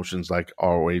wrestling promotions like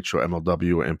ROH or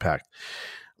MLW or Impact.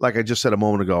 Like I just said a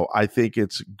moment ago, I think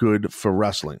it's good for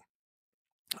wrestling.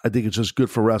 I think it's just good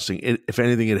for wrestling. If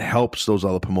anything, it helps those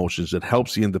other promotions. It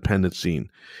helps the independent scene.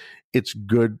 It's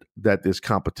good that there's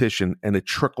competition and it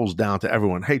trickles down to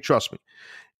everyone. Hey, trust me,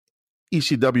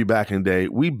 ECW back in the day,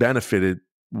 we benefited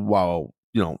while,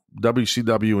 you know,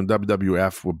 WCW and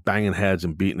WWF were banging heads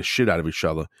and beating the shit out of each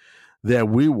other. There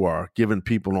we were giving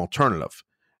people an alternative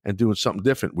and doing something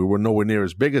different. We were nowhere near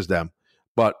as big as them,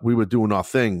 but we were doing our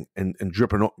thing and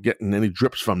getting any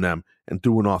drips from them and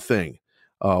doing our thing.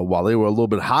 While they were a little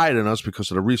bit higher than us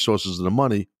because of the resources and the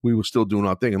money, we were still doing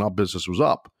our thing and our business was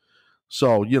up.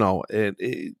 So, you know,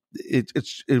 it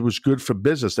was good for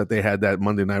business that they had that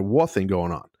Monday Night War thing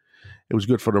going on. It was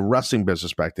good for the wrestling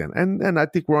business back then. And I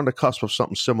think we're on the cusp of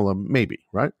something similar, maybe,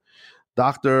 right?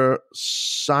 Dr.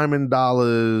 Simon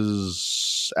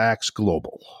Dollars Axe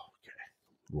Global. Okay,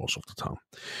 rolls off the tongue.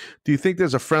 Do you think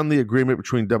there's a friendly agreement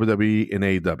between WWE and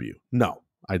AEW? No,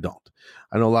 I don't.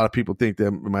 I know a lot of people think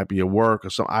there might be a work or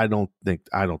something. I don't think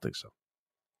so.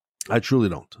 I truly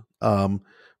don't.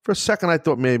 For a second, I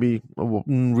thought maybe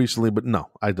recently, but no,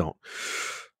 I don't.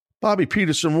 Bobby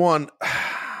Peterson won.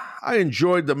 I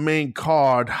enjoyed the main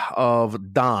card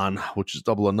of Don, which is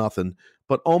Double or Nothing,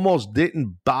 but almost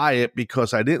didn't buy it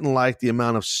because I didn't like the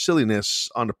amount of silliness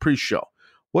on the pre-show.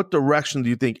 What direction do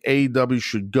you think AEW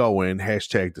should go in?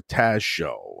 Hashtag the Taz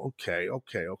Show. Okay.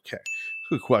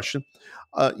 Good question.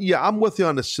 Yeah, I'm with you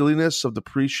on the silliness of the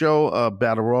pre-show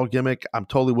Battle Royal gimmick. I'm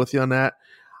totally with you on that.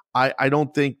 I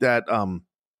don't think that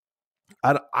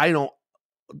I don't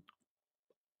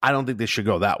think they should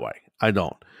go that way. I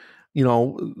don't.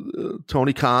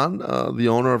 Tony Khan, the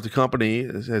owner of the company,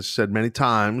 has said many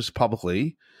times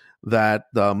publicly that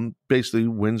basically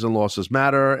wins and losses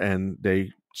matter, and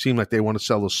they seem like they want to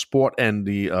sell the sport and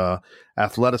the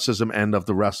athleticism end of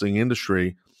the wrestling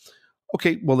industry.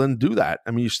 Okay, well then do that.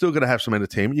 I mean, you're still going to have some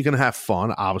entertainment. You're going to have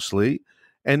fun, obviously.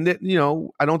 And,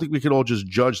 I don't think we could all just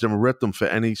judge them or rip them for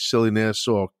any silliness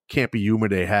or campy humor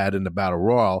they had in the Battle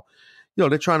Royal.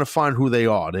 They're trying to find who they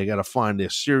are. They got to find their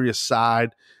serious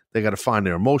side. They got to find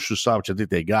their emotional side, which I think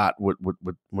they got. What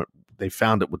they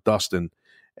found it with Dustin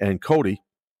and Cody.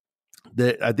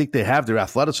 I think they have their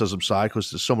athleticism side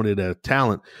because there's so many of their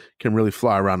talent can really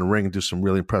fly around the ring and do some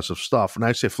really impressive stuff. And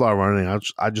I say fly around the ring,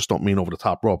 I just don't mean over the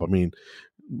top rope. I mean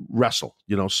wrestle,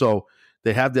 So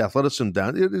they have the athleticism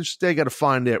down. They got to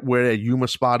find where their humor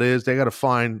spot is. They got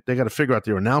to figure out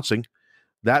their announcing.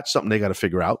 That's something they got to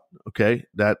figure out. Okay,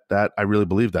 that I really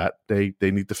believe that they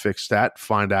need to fix that,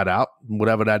 find that out,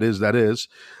 whatever that is.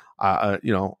 I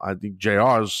think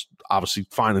JR is obviously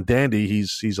fine and dandy.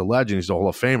 He's a legend. He's a Hall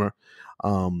of Famer.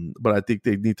 But I think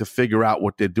they need to figure out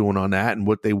what they're doing on that and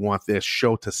what they want their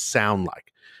show to sound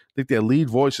like. I think their lead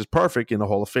voice is perfect in the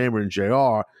Hall of Famer and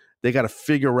JR. They got to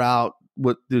figure out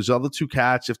what those other two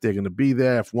cats, if they're going to be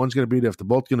there, if one's going to be there, if they're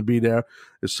both going to be there,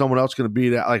 is someone else going to be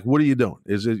there? Like, what are you doing?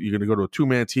 Is it you're going to go to a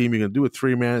 2-man team? You're going to do a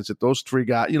 3-man? Is it those 3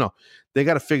 guys? They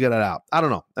got to figure that out. I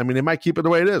don't know. I mean, they might keep it the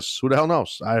way it is. Who the hell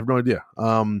knows? I have no idea.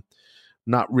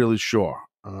 Not really sure.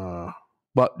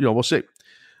 But we'll see.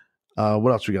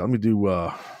 What else we got? Let me do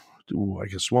I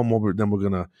guess one more, but then we're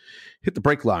gonna hit the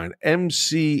break line.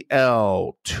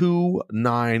 MCL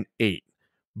 298,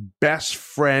 best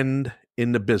friend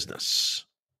in the business.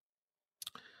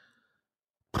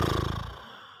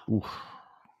 Oof.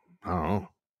 I don't know.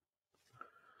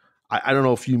 I don't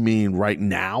know if you mean right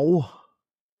now.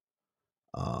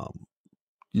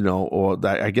 Or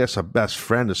that, I guess a best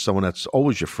friend is someone that's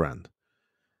always your friend.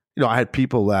 I had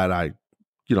people that I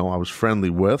was friendly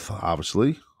with,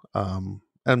 obviously, and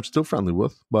I'm still friendly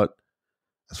with. But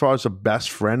as far as a best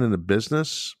friend in the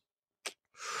business,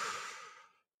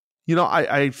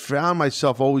 I found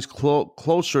myself always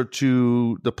closer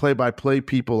to the play-by-play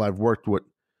people I've worked with.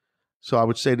 So I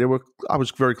would say I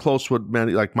was very close with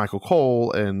many, like Michael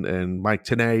Cole and Mike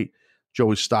Tenay,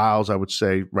 Joey Styles. I would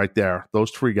say right there,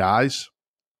 those 3 guys,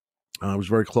 I was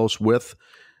very close with.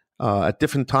 At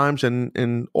different times and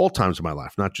in all times of my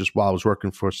life, not just while I was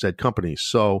working for said companies.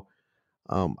 So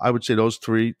I would say those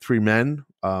three men.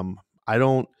 I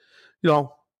don't,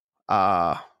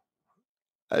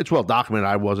 it's well documented.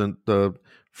 I wasn't the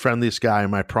friendliest guy in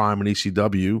my prime in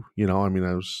ECW.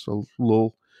 I was a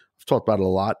little, I've talked about it a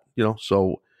lot,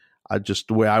 so I just,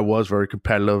 the way I was, very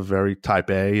competitive, very type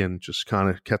A, and just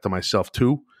kind of kept to myself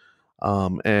too.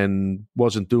 And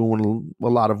wasn't doing a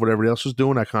lot of what everybody else was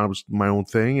doing. I kind of was my own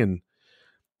thing, and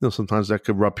sometimes that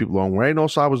could rub people the wrong way. And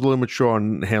also, I was a little immature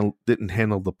and didn't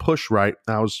handle the push right.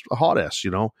 I was a hot ass,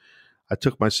 I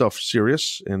took myself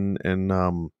serious, and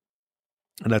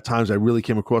at times I really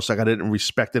came across like I didn't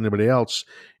respect anybody else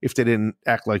if they didn't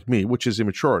act like me, which is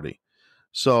immaturity.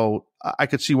 So I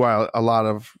could see why a lot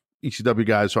of ECW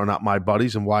guys are not my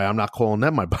buddies, and why I'm not calling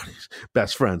them my buddies,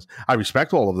 best friends. I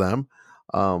respect all of them.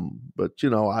 But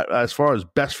as far as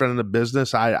best friend in the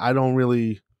business, I don't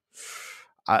really,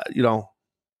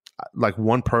 like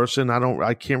one person, I don't know.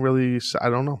 I can't really say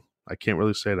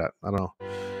that. I don't know.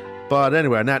 But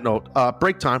anyway, on that note,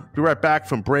 break time. Be right back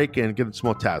from break and get into some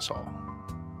more Taz Hall.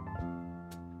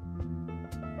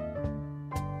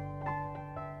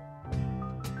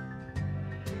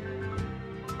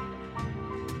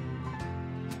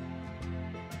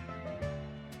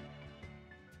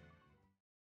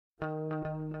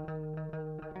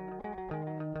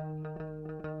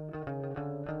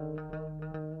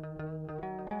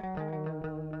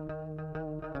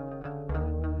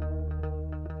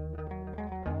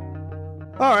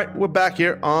 All right, we're back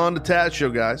here on the Taz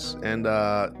Show, guys, and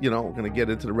we're going to get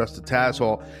into the rest of Taz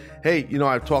Hall. Hey,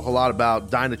 I talk a lot about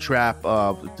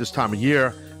Dynatrap this time of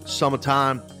year,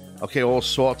 summertime. Okay, all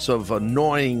sorts of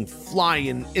annoying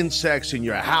flying insects in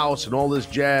your house and all this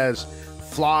jazz,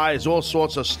 flies, all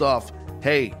sorts of stuff.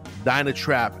 Hey,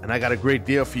 Dynatrap, and I got a great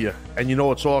deal for you. And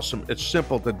it's awesome. It's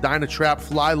simple. The Dynatrap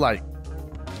Fly Light.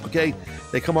 Okay,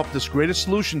 they come up with this greatest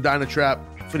solution, Dynatrap,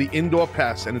 for the indoor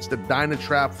pests, and it's the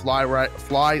Dynatrap Fly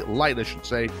Light, I should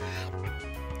say.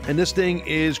 And this thing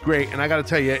is great, and I got to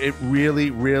tell you, it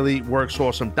really, really works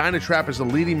awesome. Dynatrap is the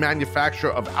leading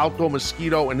manufacturer of outdoor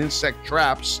mosquito and insect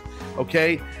traps,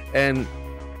 okay? And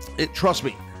trust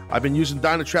me, I've been using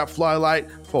Dynatrap Fly Light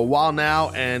for a while now,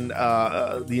 and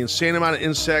the insane amount of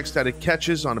insects that it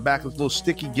catches on the back of this little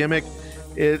sticky gimmick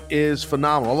It is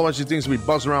phenomenal. Otherwise, these things will be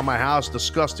buzzing around my house,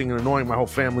 disgusting and annoying my whole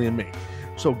family and me.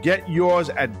 So get yours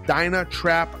at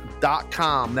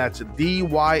Dynatrap.com. That's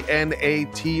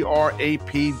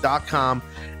Dynatrap.com.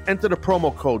 Enter the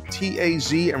promo code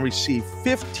TAZ and receive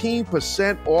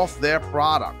 15% off their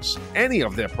products, any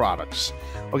of their products.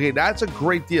 Okay, that's a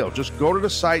great deal. Just go to the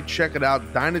site, check it out,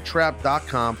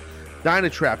 Dynatrap.com.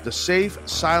 Dynatrap, the safe,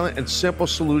 silent, and simple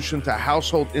solution to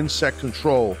household insect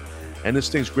control. And this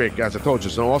thing's great, guys. I told you,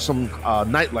 it's an awesome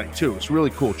nightlight, too. It's really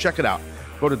cool. Check it out.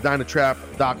 Go to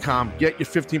Dynatrap.com. Get your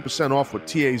 15% off with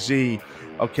TAZ,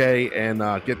 okay? And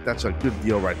that's a good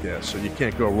deal right there. So you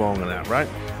can't go wrong on that, right?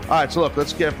 All right, so look,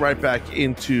 let's get right back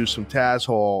into some Taz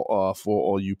Hall for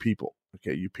all you people.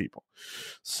 Okay, you people.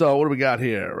 So what do we got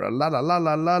here? La, la, la,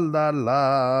 la, la, la,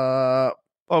 la.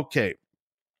 Okay.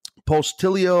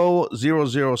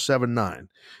 Postilio0079.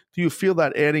 Do you feel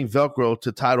that adding Velcro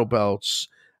to title belts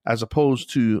as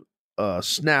opposed to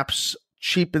snaps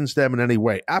cheapens them in any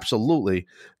way? Absolutely.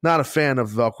 Not a fan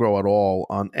of Velcro at all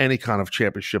on any kind of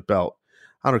championship belt.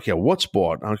 I don't care what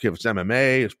sport. I don't care if it's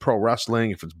MMA, it's pro wrestling,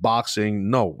 if it's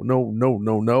boxing. No.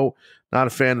 Not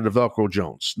a fan of the Velcro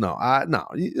Jones. No.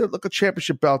 Look, a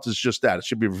championship belt is just that. It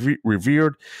should be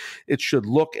revered. It should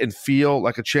look and feel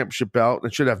like a championship belt.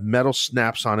 It should have metal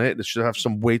snaps on it. It should have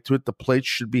some weight to it. The plate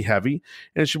should be heavy,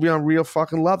 and it should be on real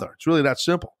fucking leather. It's really that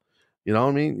simple. You know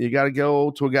what I mean? You got to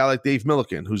go to a guy like Dave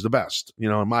Milliken, who's the best, you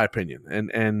know, in my opinion,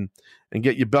 and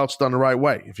get your belts done the right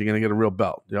way if you're going to get a real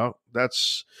belt. You know,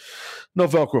 that's no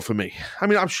Velcro for me. I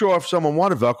mean, I'm sure if someone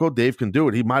wanted Velcro, Dave can do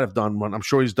it. He might have done one. I'm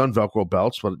sure he's done Velcro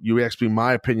belts, but you asked me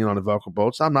my opinion on the Velcro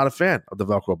belts. I'm not a fan of the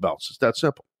Velcro belts. It's that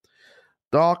simple.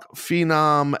 Dark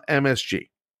Phenom MSG.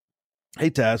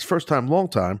 Hey, Taz, first time, long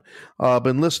time.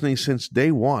 Been listening since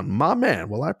day one. My man.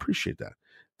 Well, I appreciate that.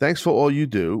 Thanks for all you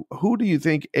do. Who do you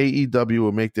think AEW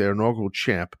will make their inaugural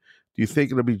champ? Do you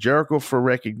think it'll be Jericho for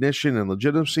recognition and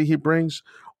legitimacy he brings?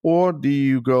 Or do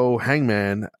you go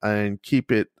Hangman and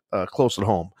keep it close at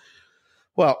home?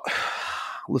 Well,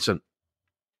 listen,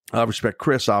 I respect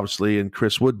Chris, obviously, and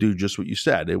Chris would do just what you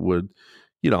said. It would,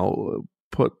 you know,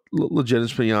 put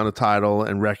legitimacy on the title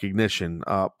and recognition.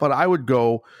 But I would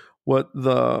go with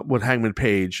Hangman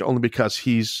Page, only because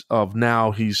he's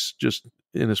just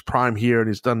in his prime here, and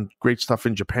he's done great stuff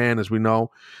in Japan, as we know.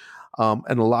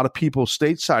 And a lot of people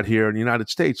stateside here in the United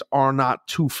States are not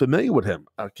too familiar with him.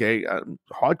 Okay,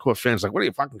 hardcore fans like, what are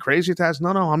you, fucking crazy, Taz?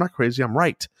 No, I'm not crazy. I'm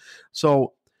right.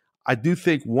 So I do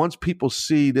think once people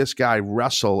see this guy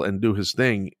wrestle and do his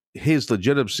thing, his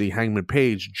legitimacy, Hangman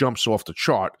Page, jumps off the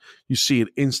chart. You see it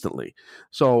instantly.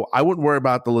 So I wouldn't worry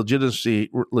about the legitimacy,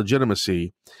 with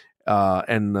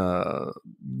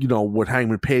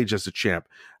Hangman Page as the champ.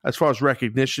 As far as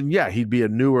recognition, yeah, he'd be a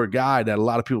newer guy that a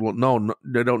lot of people don't know.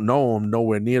 They don't know him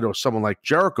nowhere near to someone like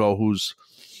Jericho, who's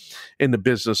in the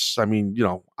business. I mean, you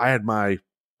know, I had my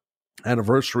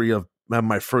anniversary of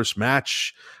my first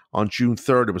match on June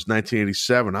 3rd. It was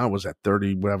 1987. I was at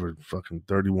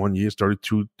 31 years,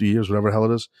 32 years, whatever the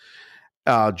hell it is.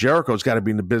 Jericho's got to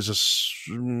be in the business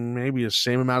maybe the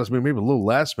same amount as me, maybe a little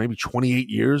less, maybe 28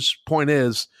 years. Point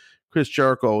is, Chris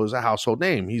Jericho is a household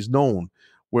name. He's known,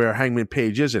 where Hangman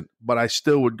Page isn't. But I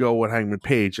still would go with Hangman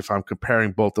Page if I'm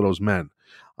comparing both of those men,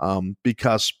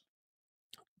 because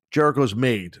Jericho's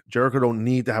made. Jericho don't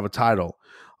need to have a title.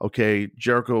 Okay,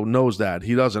 Jericho knows that.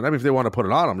 He doesn't. I mean, if they want to put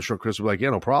it on, I'm sure Chris will be like, yeah,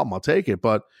 no problem, I'll take it.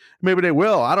 But maybe they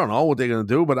will. I don't know what they're going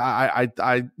to do. But I,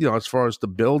 you know, as far as the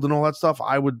build and all that stuff,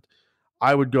 I would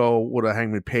go with a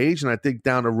Hangman Page, and I think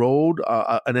down the road,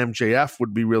 an MJF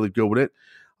would be really good with it,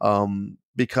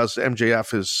 because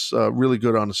MJF is really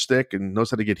good on the stick and knows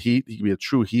how to get heat. He can be a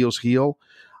true heel's heel.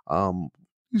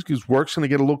 His work's going to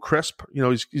get a little crisp. You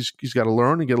know, he's got to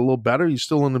learn and get a little better. He's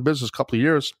still in the business a couple of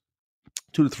years,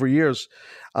 2 to 3 years,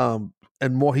 and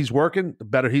more he's working, the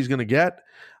better he's going to get.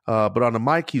 But on the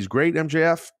mic, he's great,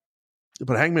 MJF.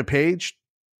 But Hangman Page,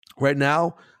 right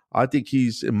now, I think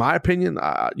he's, in my opinion,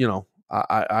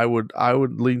 I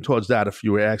would lean towards that if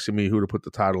you were asking me who to put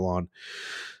the title on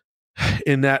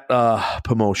in that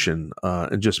promotion,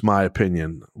 in just my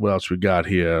opinion. What else we got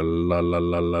here?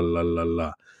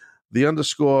 The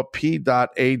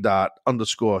 _P.A._show.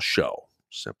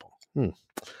 Simple.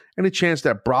 Any chance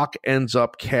that Brock ends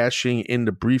up cashing in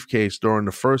the briefcase during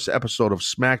the first episode of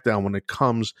SmackDown when it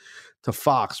comes to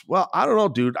Fox? Well, I don't know,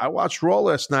 dude. I watched Raw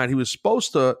last night. He was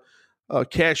supposed to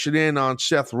cash it in on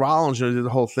Seth Rollins, and did the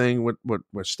whole thing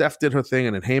where Steph did her thing,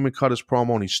 and then Heyman cut his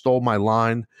promo, and he stole my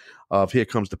line of "Here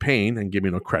comes the pain" and give me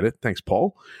no credit. Thanks,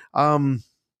 Paul. I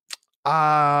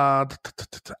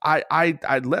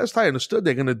last I understood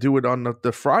they're going to do it on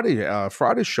the Friday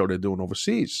show they're doing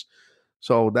overseas.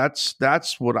 So that's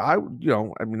what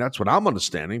that's what I'm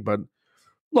understanding. But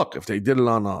look, if they did it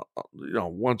on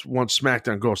once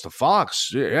SmackDown goes to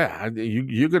Fox,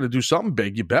 you're going to do something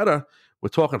big. You better. We're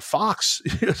talking Fox.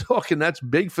 You're talking that's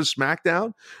big for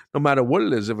SmackDown, no matter what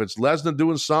it is. If it's Lesnar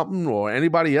doing something or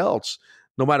anybody else,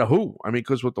 no matter who. I mean,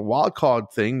 because with the wild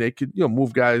card thing, they could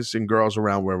move guys and girls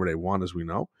around wherever they want, as we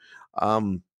know.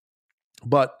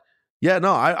 But yeah,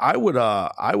 no, I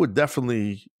would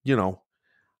definitely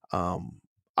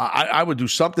I would do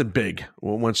something big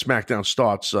when SmackDown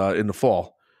starts in the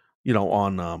fall.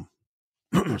 On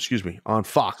excuse me, on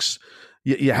Fox.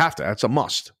 You have to. That's a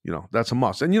must. That's a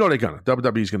must. And they're gonna.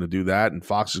 WWE's gonna do that, and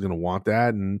Fox is gonna want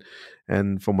that.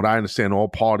 And from what I understand, all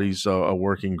parties are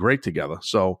working great together.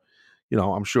 So,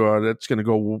 I'm sure that's gonna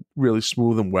go really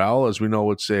smooth and well. As we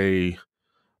know, it's a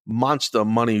monster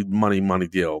money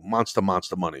deal. Monster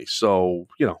money. So,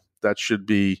 that should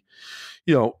be,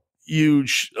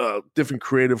 huge, different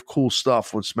creative, cool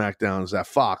stuff when SmackDown is at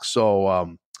Fox.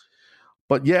 So,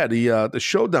 but yeah, the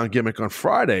Showdown gimmick on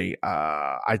Friday,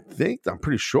 I'm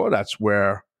pretty sure that's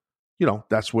where,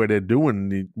 they're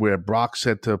doing where Brock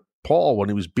said to Paul when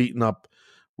he was beating up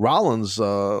Rollins,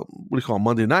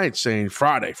 Monday night, saying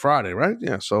Friday, right?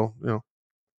 Yeah, so, I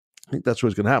think that's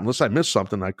what's going to happen. Unless I missed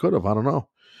something, I could have. I don't know.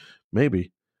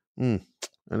 Maybe.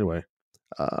 Anyway,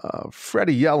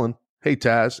 Freddie yelling, "Hey,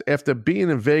 Taz, after being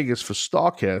in Vegas for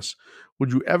StarCast,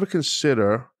 would you ever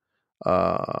consider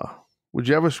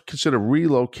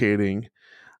relocating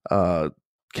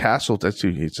Castle?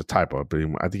 It's a typo, but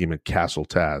I think he meant Castle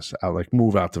Taz.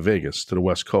 Move out to Vegas, to the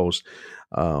West Coast.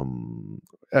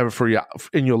 Ever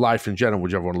in your life in general,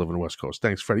 would you ever want to live in the West Coast?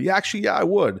 Thanks, Freddie. Yeah, actually, I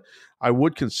would. I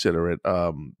would consider it.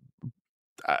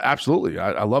 Absolutely.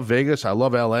 I love Vegas. I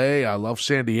love LA. I love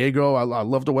San Diego. I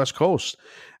love the West Coast.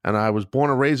 And I was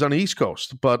born and raised on the East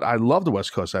Coast, but I love the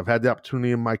West Coast. I've had the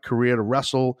opportunity in my career to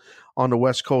wrestle on the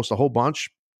West Coast a whole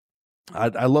bunch.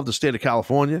 I love the state of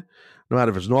California, no matter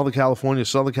if it's Northern California,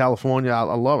 Southern California. I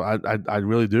love it. I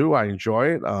really do. I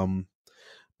enjoy it.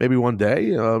 Maybe one day,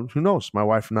 who knows? My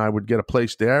wife and I would get a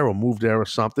place there or move there or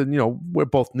something. We're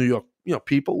both New York,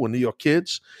 people. We're New York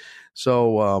kids.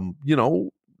 So,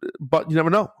 but you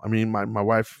never know. I mean, my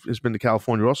wife has been to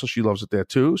California also. She loves it there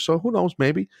too. So who knows?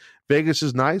 Maybe Vegas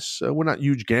is nice. We're not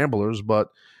huge gamblers, but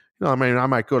I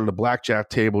might go to the blackjack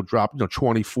table, drop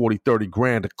 20, 40, 30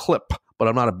 grand a clip, but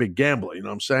I'm not a big gambler. You know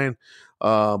what I'm saying?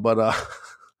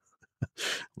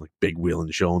 Like Big Wheel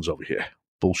and Jones over here.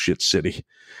 Bullshit city.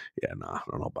 Yeah, nah, I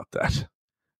don't know about that.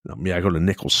 I go to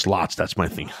nickel slots. That's my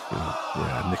thing.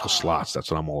 Yeah, nickel slots. That's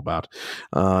what I'm all about.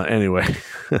 Anyway,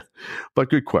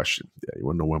 but good question. Yeah, you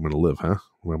want to know where I'm going to live, huh?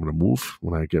 Where I'm going to move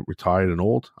when I get retired and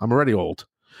old? I'm already old.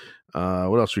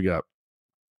 What else we got?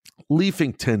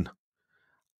 Leafington.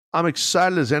 I'm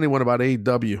excited as anyone about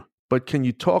AEW, but can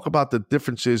you talk about the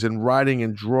differences in writing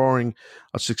and drawing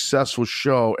a successful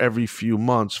show every few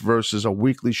months versus a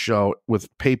weekly show with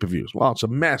pay-per-views? Well, it's a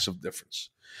massive difference.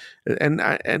 And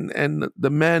the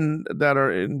men that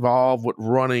are involved with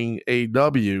running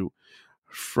AEW,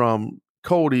 from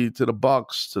Cody to the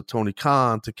Bucks to Tony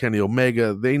Khan to Kenny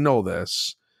Omega, they know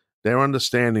this. They're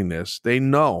understanding this. They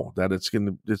know that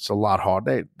it's a lot hard.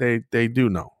 They do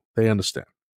know. They understand.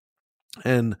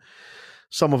 And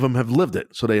some of them have lived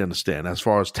it, so they understand as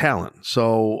far as talent.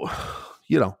 So,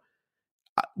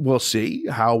 we'll see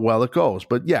how well it goes.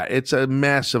 But yeah, it's a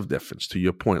massive difference, to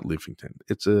your point, Leafington.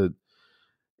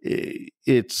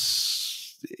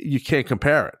 You can't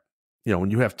compare it. When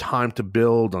you have time to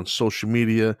build on social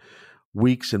media,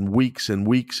 weeks and weeks and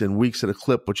weeks and weeks at a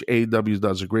clip, which AEW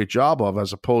does a great job of,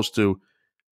 as opposed to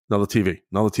another TV,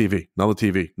 another TV, another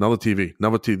TV, another TV,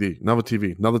 another TV, another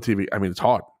TV, another TV. I mean, it's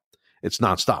hard. It's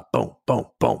nonstop. Boom, boom,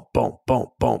 boom, boom, boom,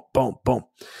 boom, boom, boom.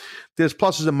 There's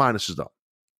pluses and minuses, though.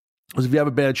 Because if you have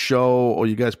a bad show, or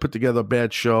you guys put together a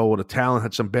bad show, or the talent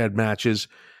had some bad matches,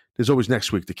 there's always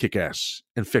next week to kick ass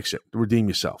and fix it, to redeem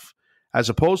yourself. As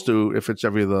opposed to if it's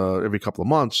every couple of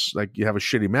months, like you have a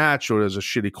shitty match or there's a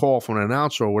shitty call from an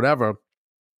announcer or whatever,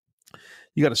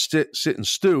 you got to sit and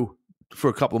stew for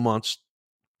a couple of months.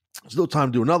 There's no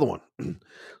time to do another one.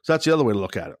 So that's the other way to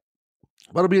look at it.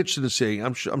 But it'll be interesting to see.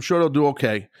 I'm sure they'll do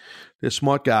okay. They're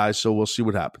smart guys, so we'll see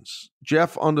what happens.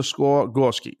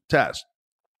 Jeff_Gorski, Taz,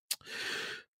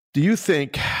 do you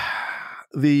think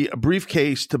the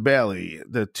briefcase to Bayley,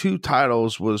 the 2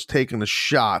 titles, was taking a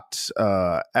shot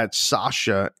at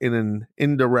Sasha in an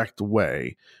indirect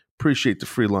way? Appreciate the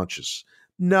free lunches.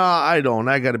 No, I don't.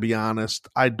 I got to be honest.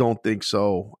 I don't think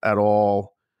so at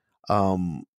all.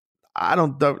 I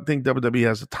don't think WWE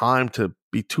has the time to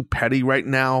be too petty right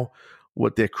now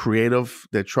with their creative.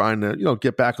 They're trying to,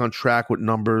 get back on track with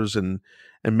numbers and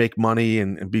and make money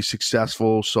and be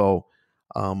successful. So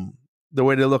the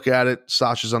way they look at it,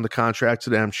 Sasha's under contract to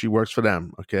them. She works for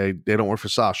them. Okay, they don't work for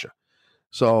Sasha.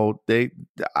 So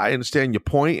I understand your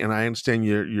point, and I understand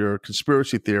your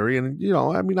conspiracy theory, and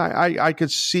I mean, I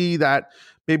could see that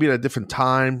maybe at a different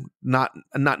time, not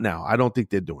now. I don't think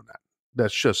they're doing that.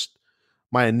 That's just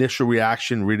my initial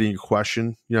reaction reading your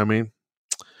question. You know what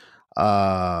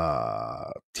I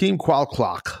mean? Team Qual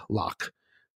Clock Lock.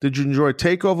 Did you enjoy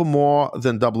TakeOver more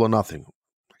than Double or Nothing?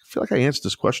 I feel like I answered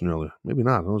this question earlier. Maybe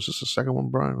not. Was this the second one,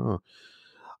 Brian?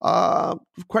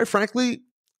 Quite frankly,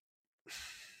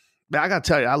 I got to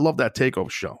tell you, I love that TakeOver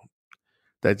show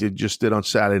that you just did on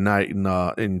Saturday night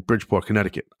in Bridgeport,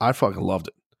 Connecticut. I fucking loved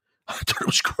it. I thought it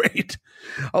was great.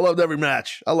 I loved every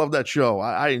match. I loved that show.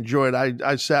 I enjoyed it.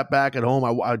 I sat back at home.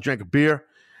 I drank a beer,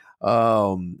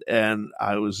 and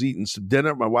I was eating some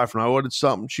dinner. My wife and I ordered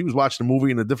something. She was watching a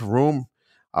movie in a different room.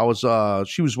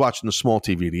 She was watching the small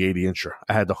TV, the 80-incher.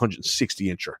 I had the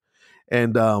 160-incher.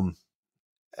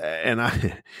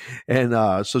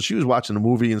 So she was watching the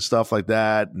movie and stuff like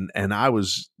that, and I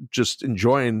was just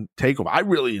enjoying TakeOver. I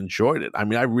really enjoyed it. I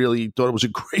mean, I really thought it was a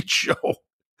great show.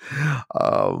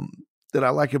 Did I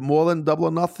like it more than Double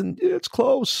or Nothing? Yeah, it's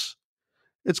close.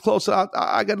 It's close.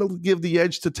 I got to give the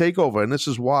edge to TakeOver, and this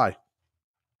is why.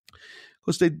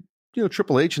 Because they,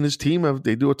 Triple H and his team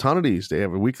they do a ton of these. They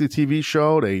have a weekly TV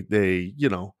show.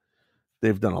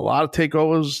 They've done a lot of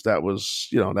takeovers. That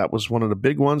was one of the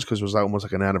big ones because it was almost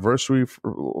like an anniversary,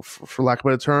 for lack of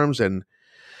better terms. And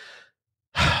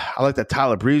I like that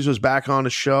Tyler Breeze was back on the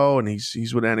show, and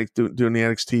he's with doing the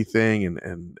NXT thing,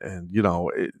 and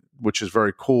which is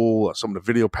very cool. Some of the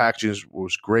video packages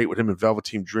was great with him and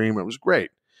Velveteen Dream. It was great.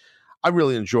 I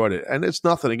really enjoyed it, and it's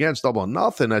nothing against Double or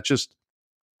Nothing.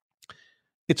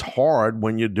 It's hard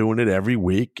when you're doing it every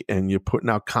week and you're putting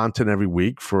out content every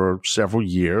week for several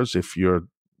years. If you're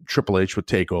Triple H with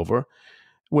TakeOver,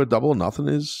 where Double or Nothing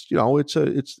is,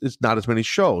 it's not as many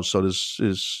shows. So this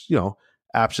is,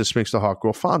 abscess makes the heart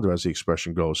grow fonder, as the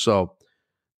expression goes. So,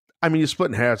 I mean, you're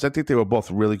splitting hairs. I think they were both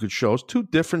really good shows, two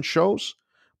different shows,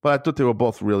 but I thought they were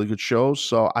both really good shows.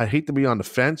 So I hate to be on the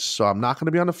fence, so I'm not going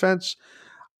to be on the fence.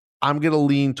 I'm going to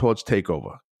lean towards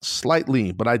TakeOver. Slight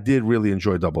lean, but I did really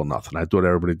enjoy Double or Nothing. I thought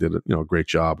everybody did a great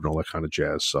job and all that kind of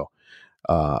jazz. So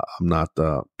I'm not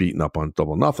beating up on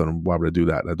Double or Nothing. Why would I do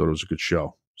that? I thought it was a good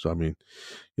show. So I mean,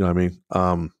 you know what I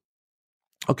mean?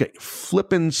 Okay,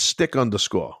 Flippin' Stick _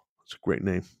 It's a great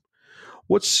name.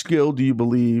 What skill do you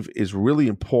believe is really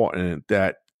important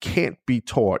that can't be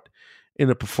taught in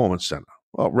a performance center?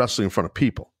 Well, wrestling in front of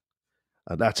people.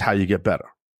 That's how you get better.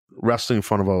 Wrestling in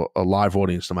front of a live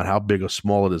audience, no matter how big or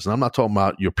small it is. And I'm not talking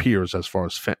about your peers as far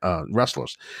as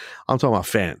wrestlers. I'm talking about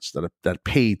fans that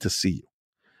paid to see you.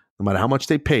 No matter how much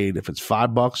they paid, if it's $5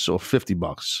 or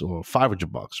 $50 or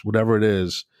 $500, whatever it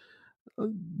is,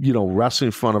 wrestling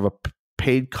in front of a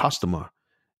paid customer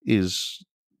is,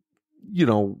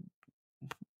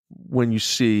 when you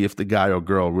see if the guy or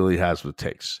girl really has what it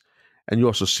takes. And you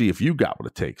also see if you got what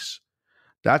it takes.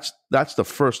 That's the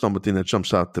first number thing that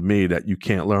jumps out to me that you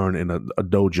can't learn in a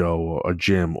dojo or a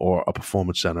gym or a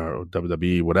performance center or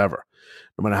WWE, whatever.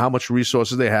 No matter how much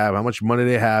resources they have, how much money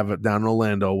they have down in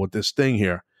Orlando with this thing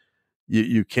here,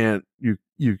 you can't.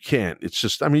 It's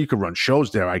just, I mean, you can run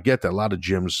shows there. I get that. A lot of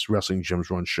gyms, wrestling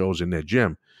gyms, run shows in their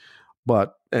gym,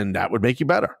 and that would make you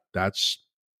better. That's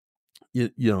you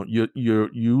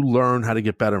learn how to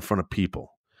get better in front of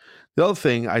people. The other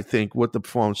thing I think with the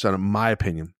performance center, in my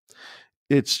opinion,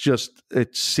 it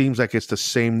seems like it's the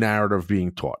same narrative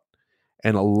being taught.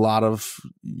 And a lot of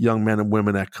young men and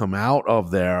women that come out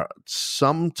of there,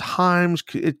 sometimes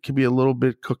it can be a little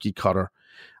bit cookie cutter.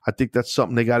 I think that's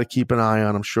something they got to keep an eye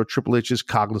on. I'm sure Triple H is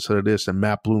cognizant of this and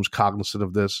Matt Bloom's cognizant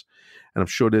of this. And I'm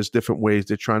sure there's different ways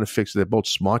they're trying to fix it. They're both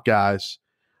smart guys.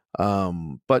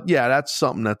 But yeah, that's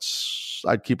something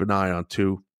I'd keep an eye on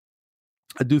too.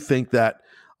 I do think that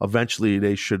eventually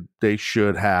they should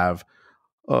have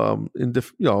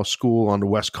school on the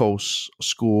West Coast,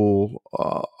 school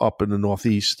up in the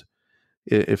Northeast,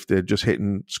 if they're just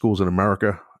hitting schools in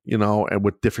America, and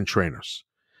with different trainers,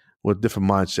 with different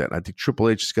mindset. I think Triple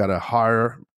H has got to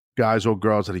hire guys or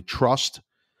girls that he trusts.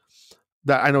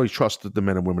 That I know he trusted the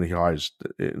men and women he hires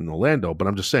in Orlando, but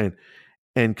I'm just saying,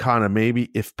 and kind of maybe,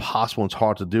 if possible, it's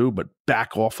hard to do, but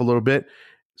back off a little bit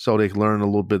so they can learn a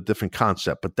little bit different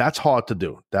concept. But that's hard to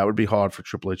do. That would be hard for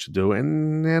Triple H to do,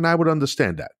 and I would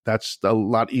understand that. That's a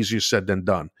lot easier said than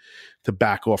done, to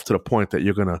back off to the point that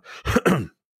you're going to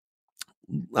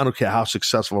I don't care how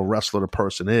successful a wrestler the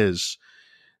person is,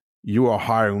 you are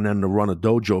hiring them to run a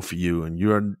dojo for you, and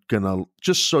you're going to,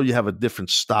 just so you have a different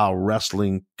style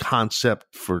wrestling concept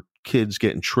for kids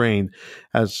getting trained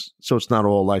so it's not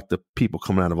all like the people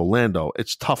coming out of Orlando.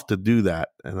 It's tough to do that,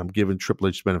 and I'm giving Triple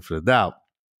H the benefit of the doubt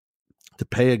to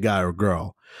pay a guy or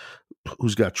girl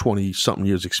who's got 20-something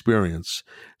years experience,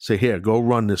 say, here, go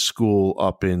run this school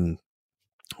up in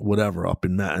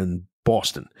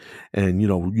Boston, and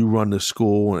you run this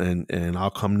school, and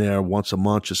I'll come there once a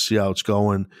month to see how it's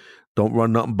going. Don't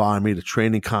run nothing by me. The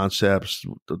training concepts,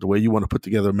 the way you want to put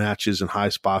together matches and high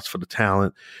spots for the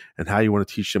talent, and how you want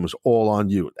to teach them is all on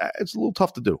you. It's a little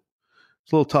tough to do.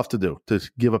 It's a little tough to do, to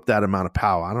give up that amount of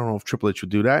power. I don't know if Triple H would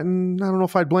do that, and I don't know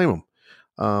if I'd blame him.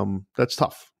 That's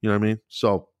tough. You know what I mean?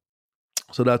 So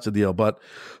that's the deal. But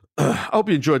I hope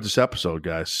you enjoyed this episode,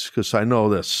 guys, because I know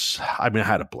this. I mean, I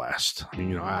had a blast. I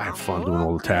mean, I had fun doing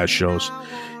all the Taz shows.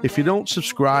 If you don't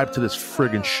subscribe to this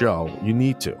friggin' show, you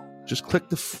need to. Just click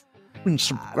the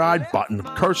subscribe button.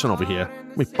 I'm cursing over here.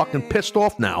 I'm fucking pissed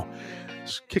off now.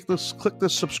 Just click the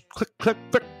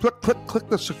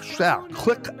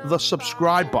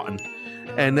subscribe button,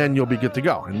 and then you'll be good to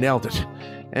go. I nailed it.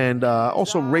 And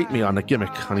also rate me on the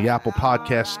Gimmick, on the Apple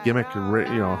Podcast Gimmick.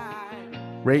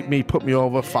 Rate me, put me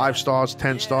over 5 stars,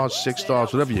 10 stars, 6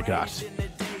 stars, whatever you got.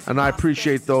 And I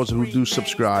appreciate those who do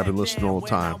subscribe and listen all the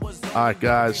time. All right,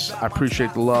 guys, I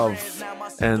appreciate the love,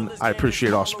 and I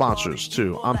appreciate our sponsors,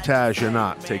 too. I'm Taz, you're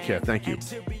not. Take care. Thank you.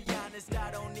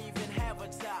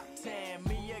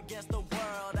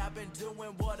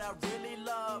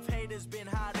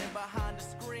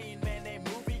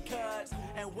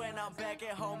 When I'm back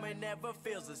at home, it never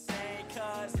feels the same,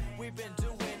 'cause we've been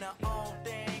doing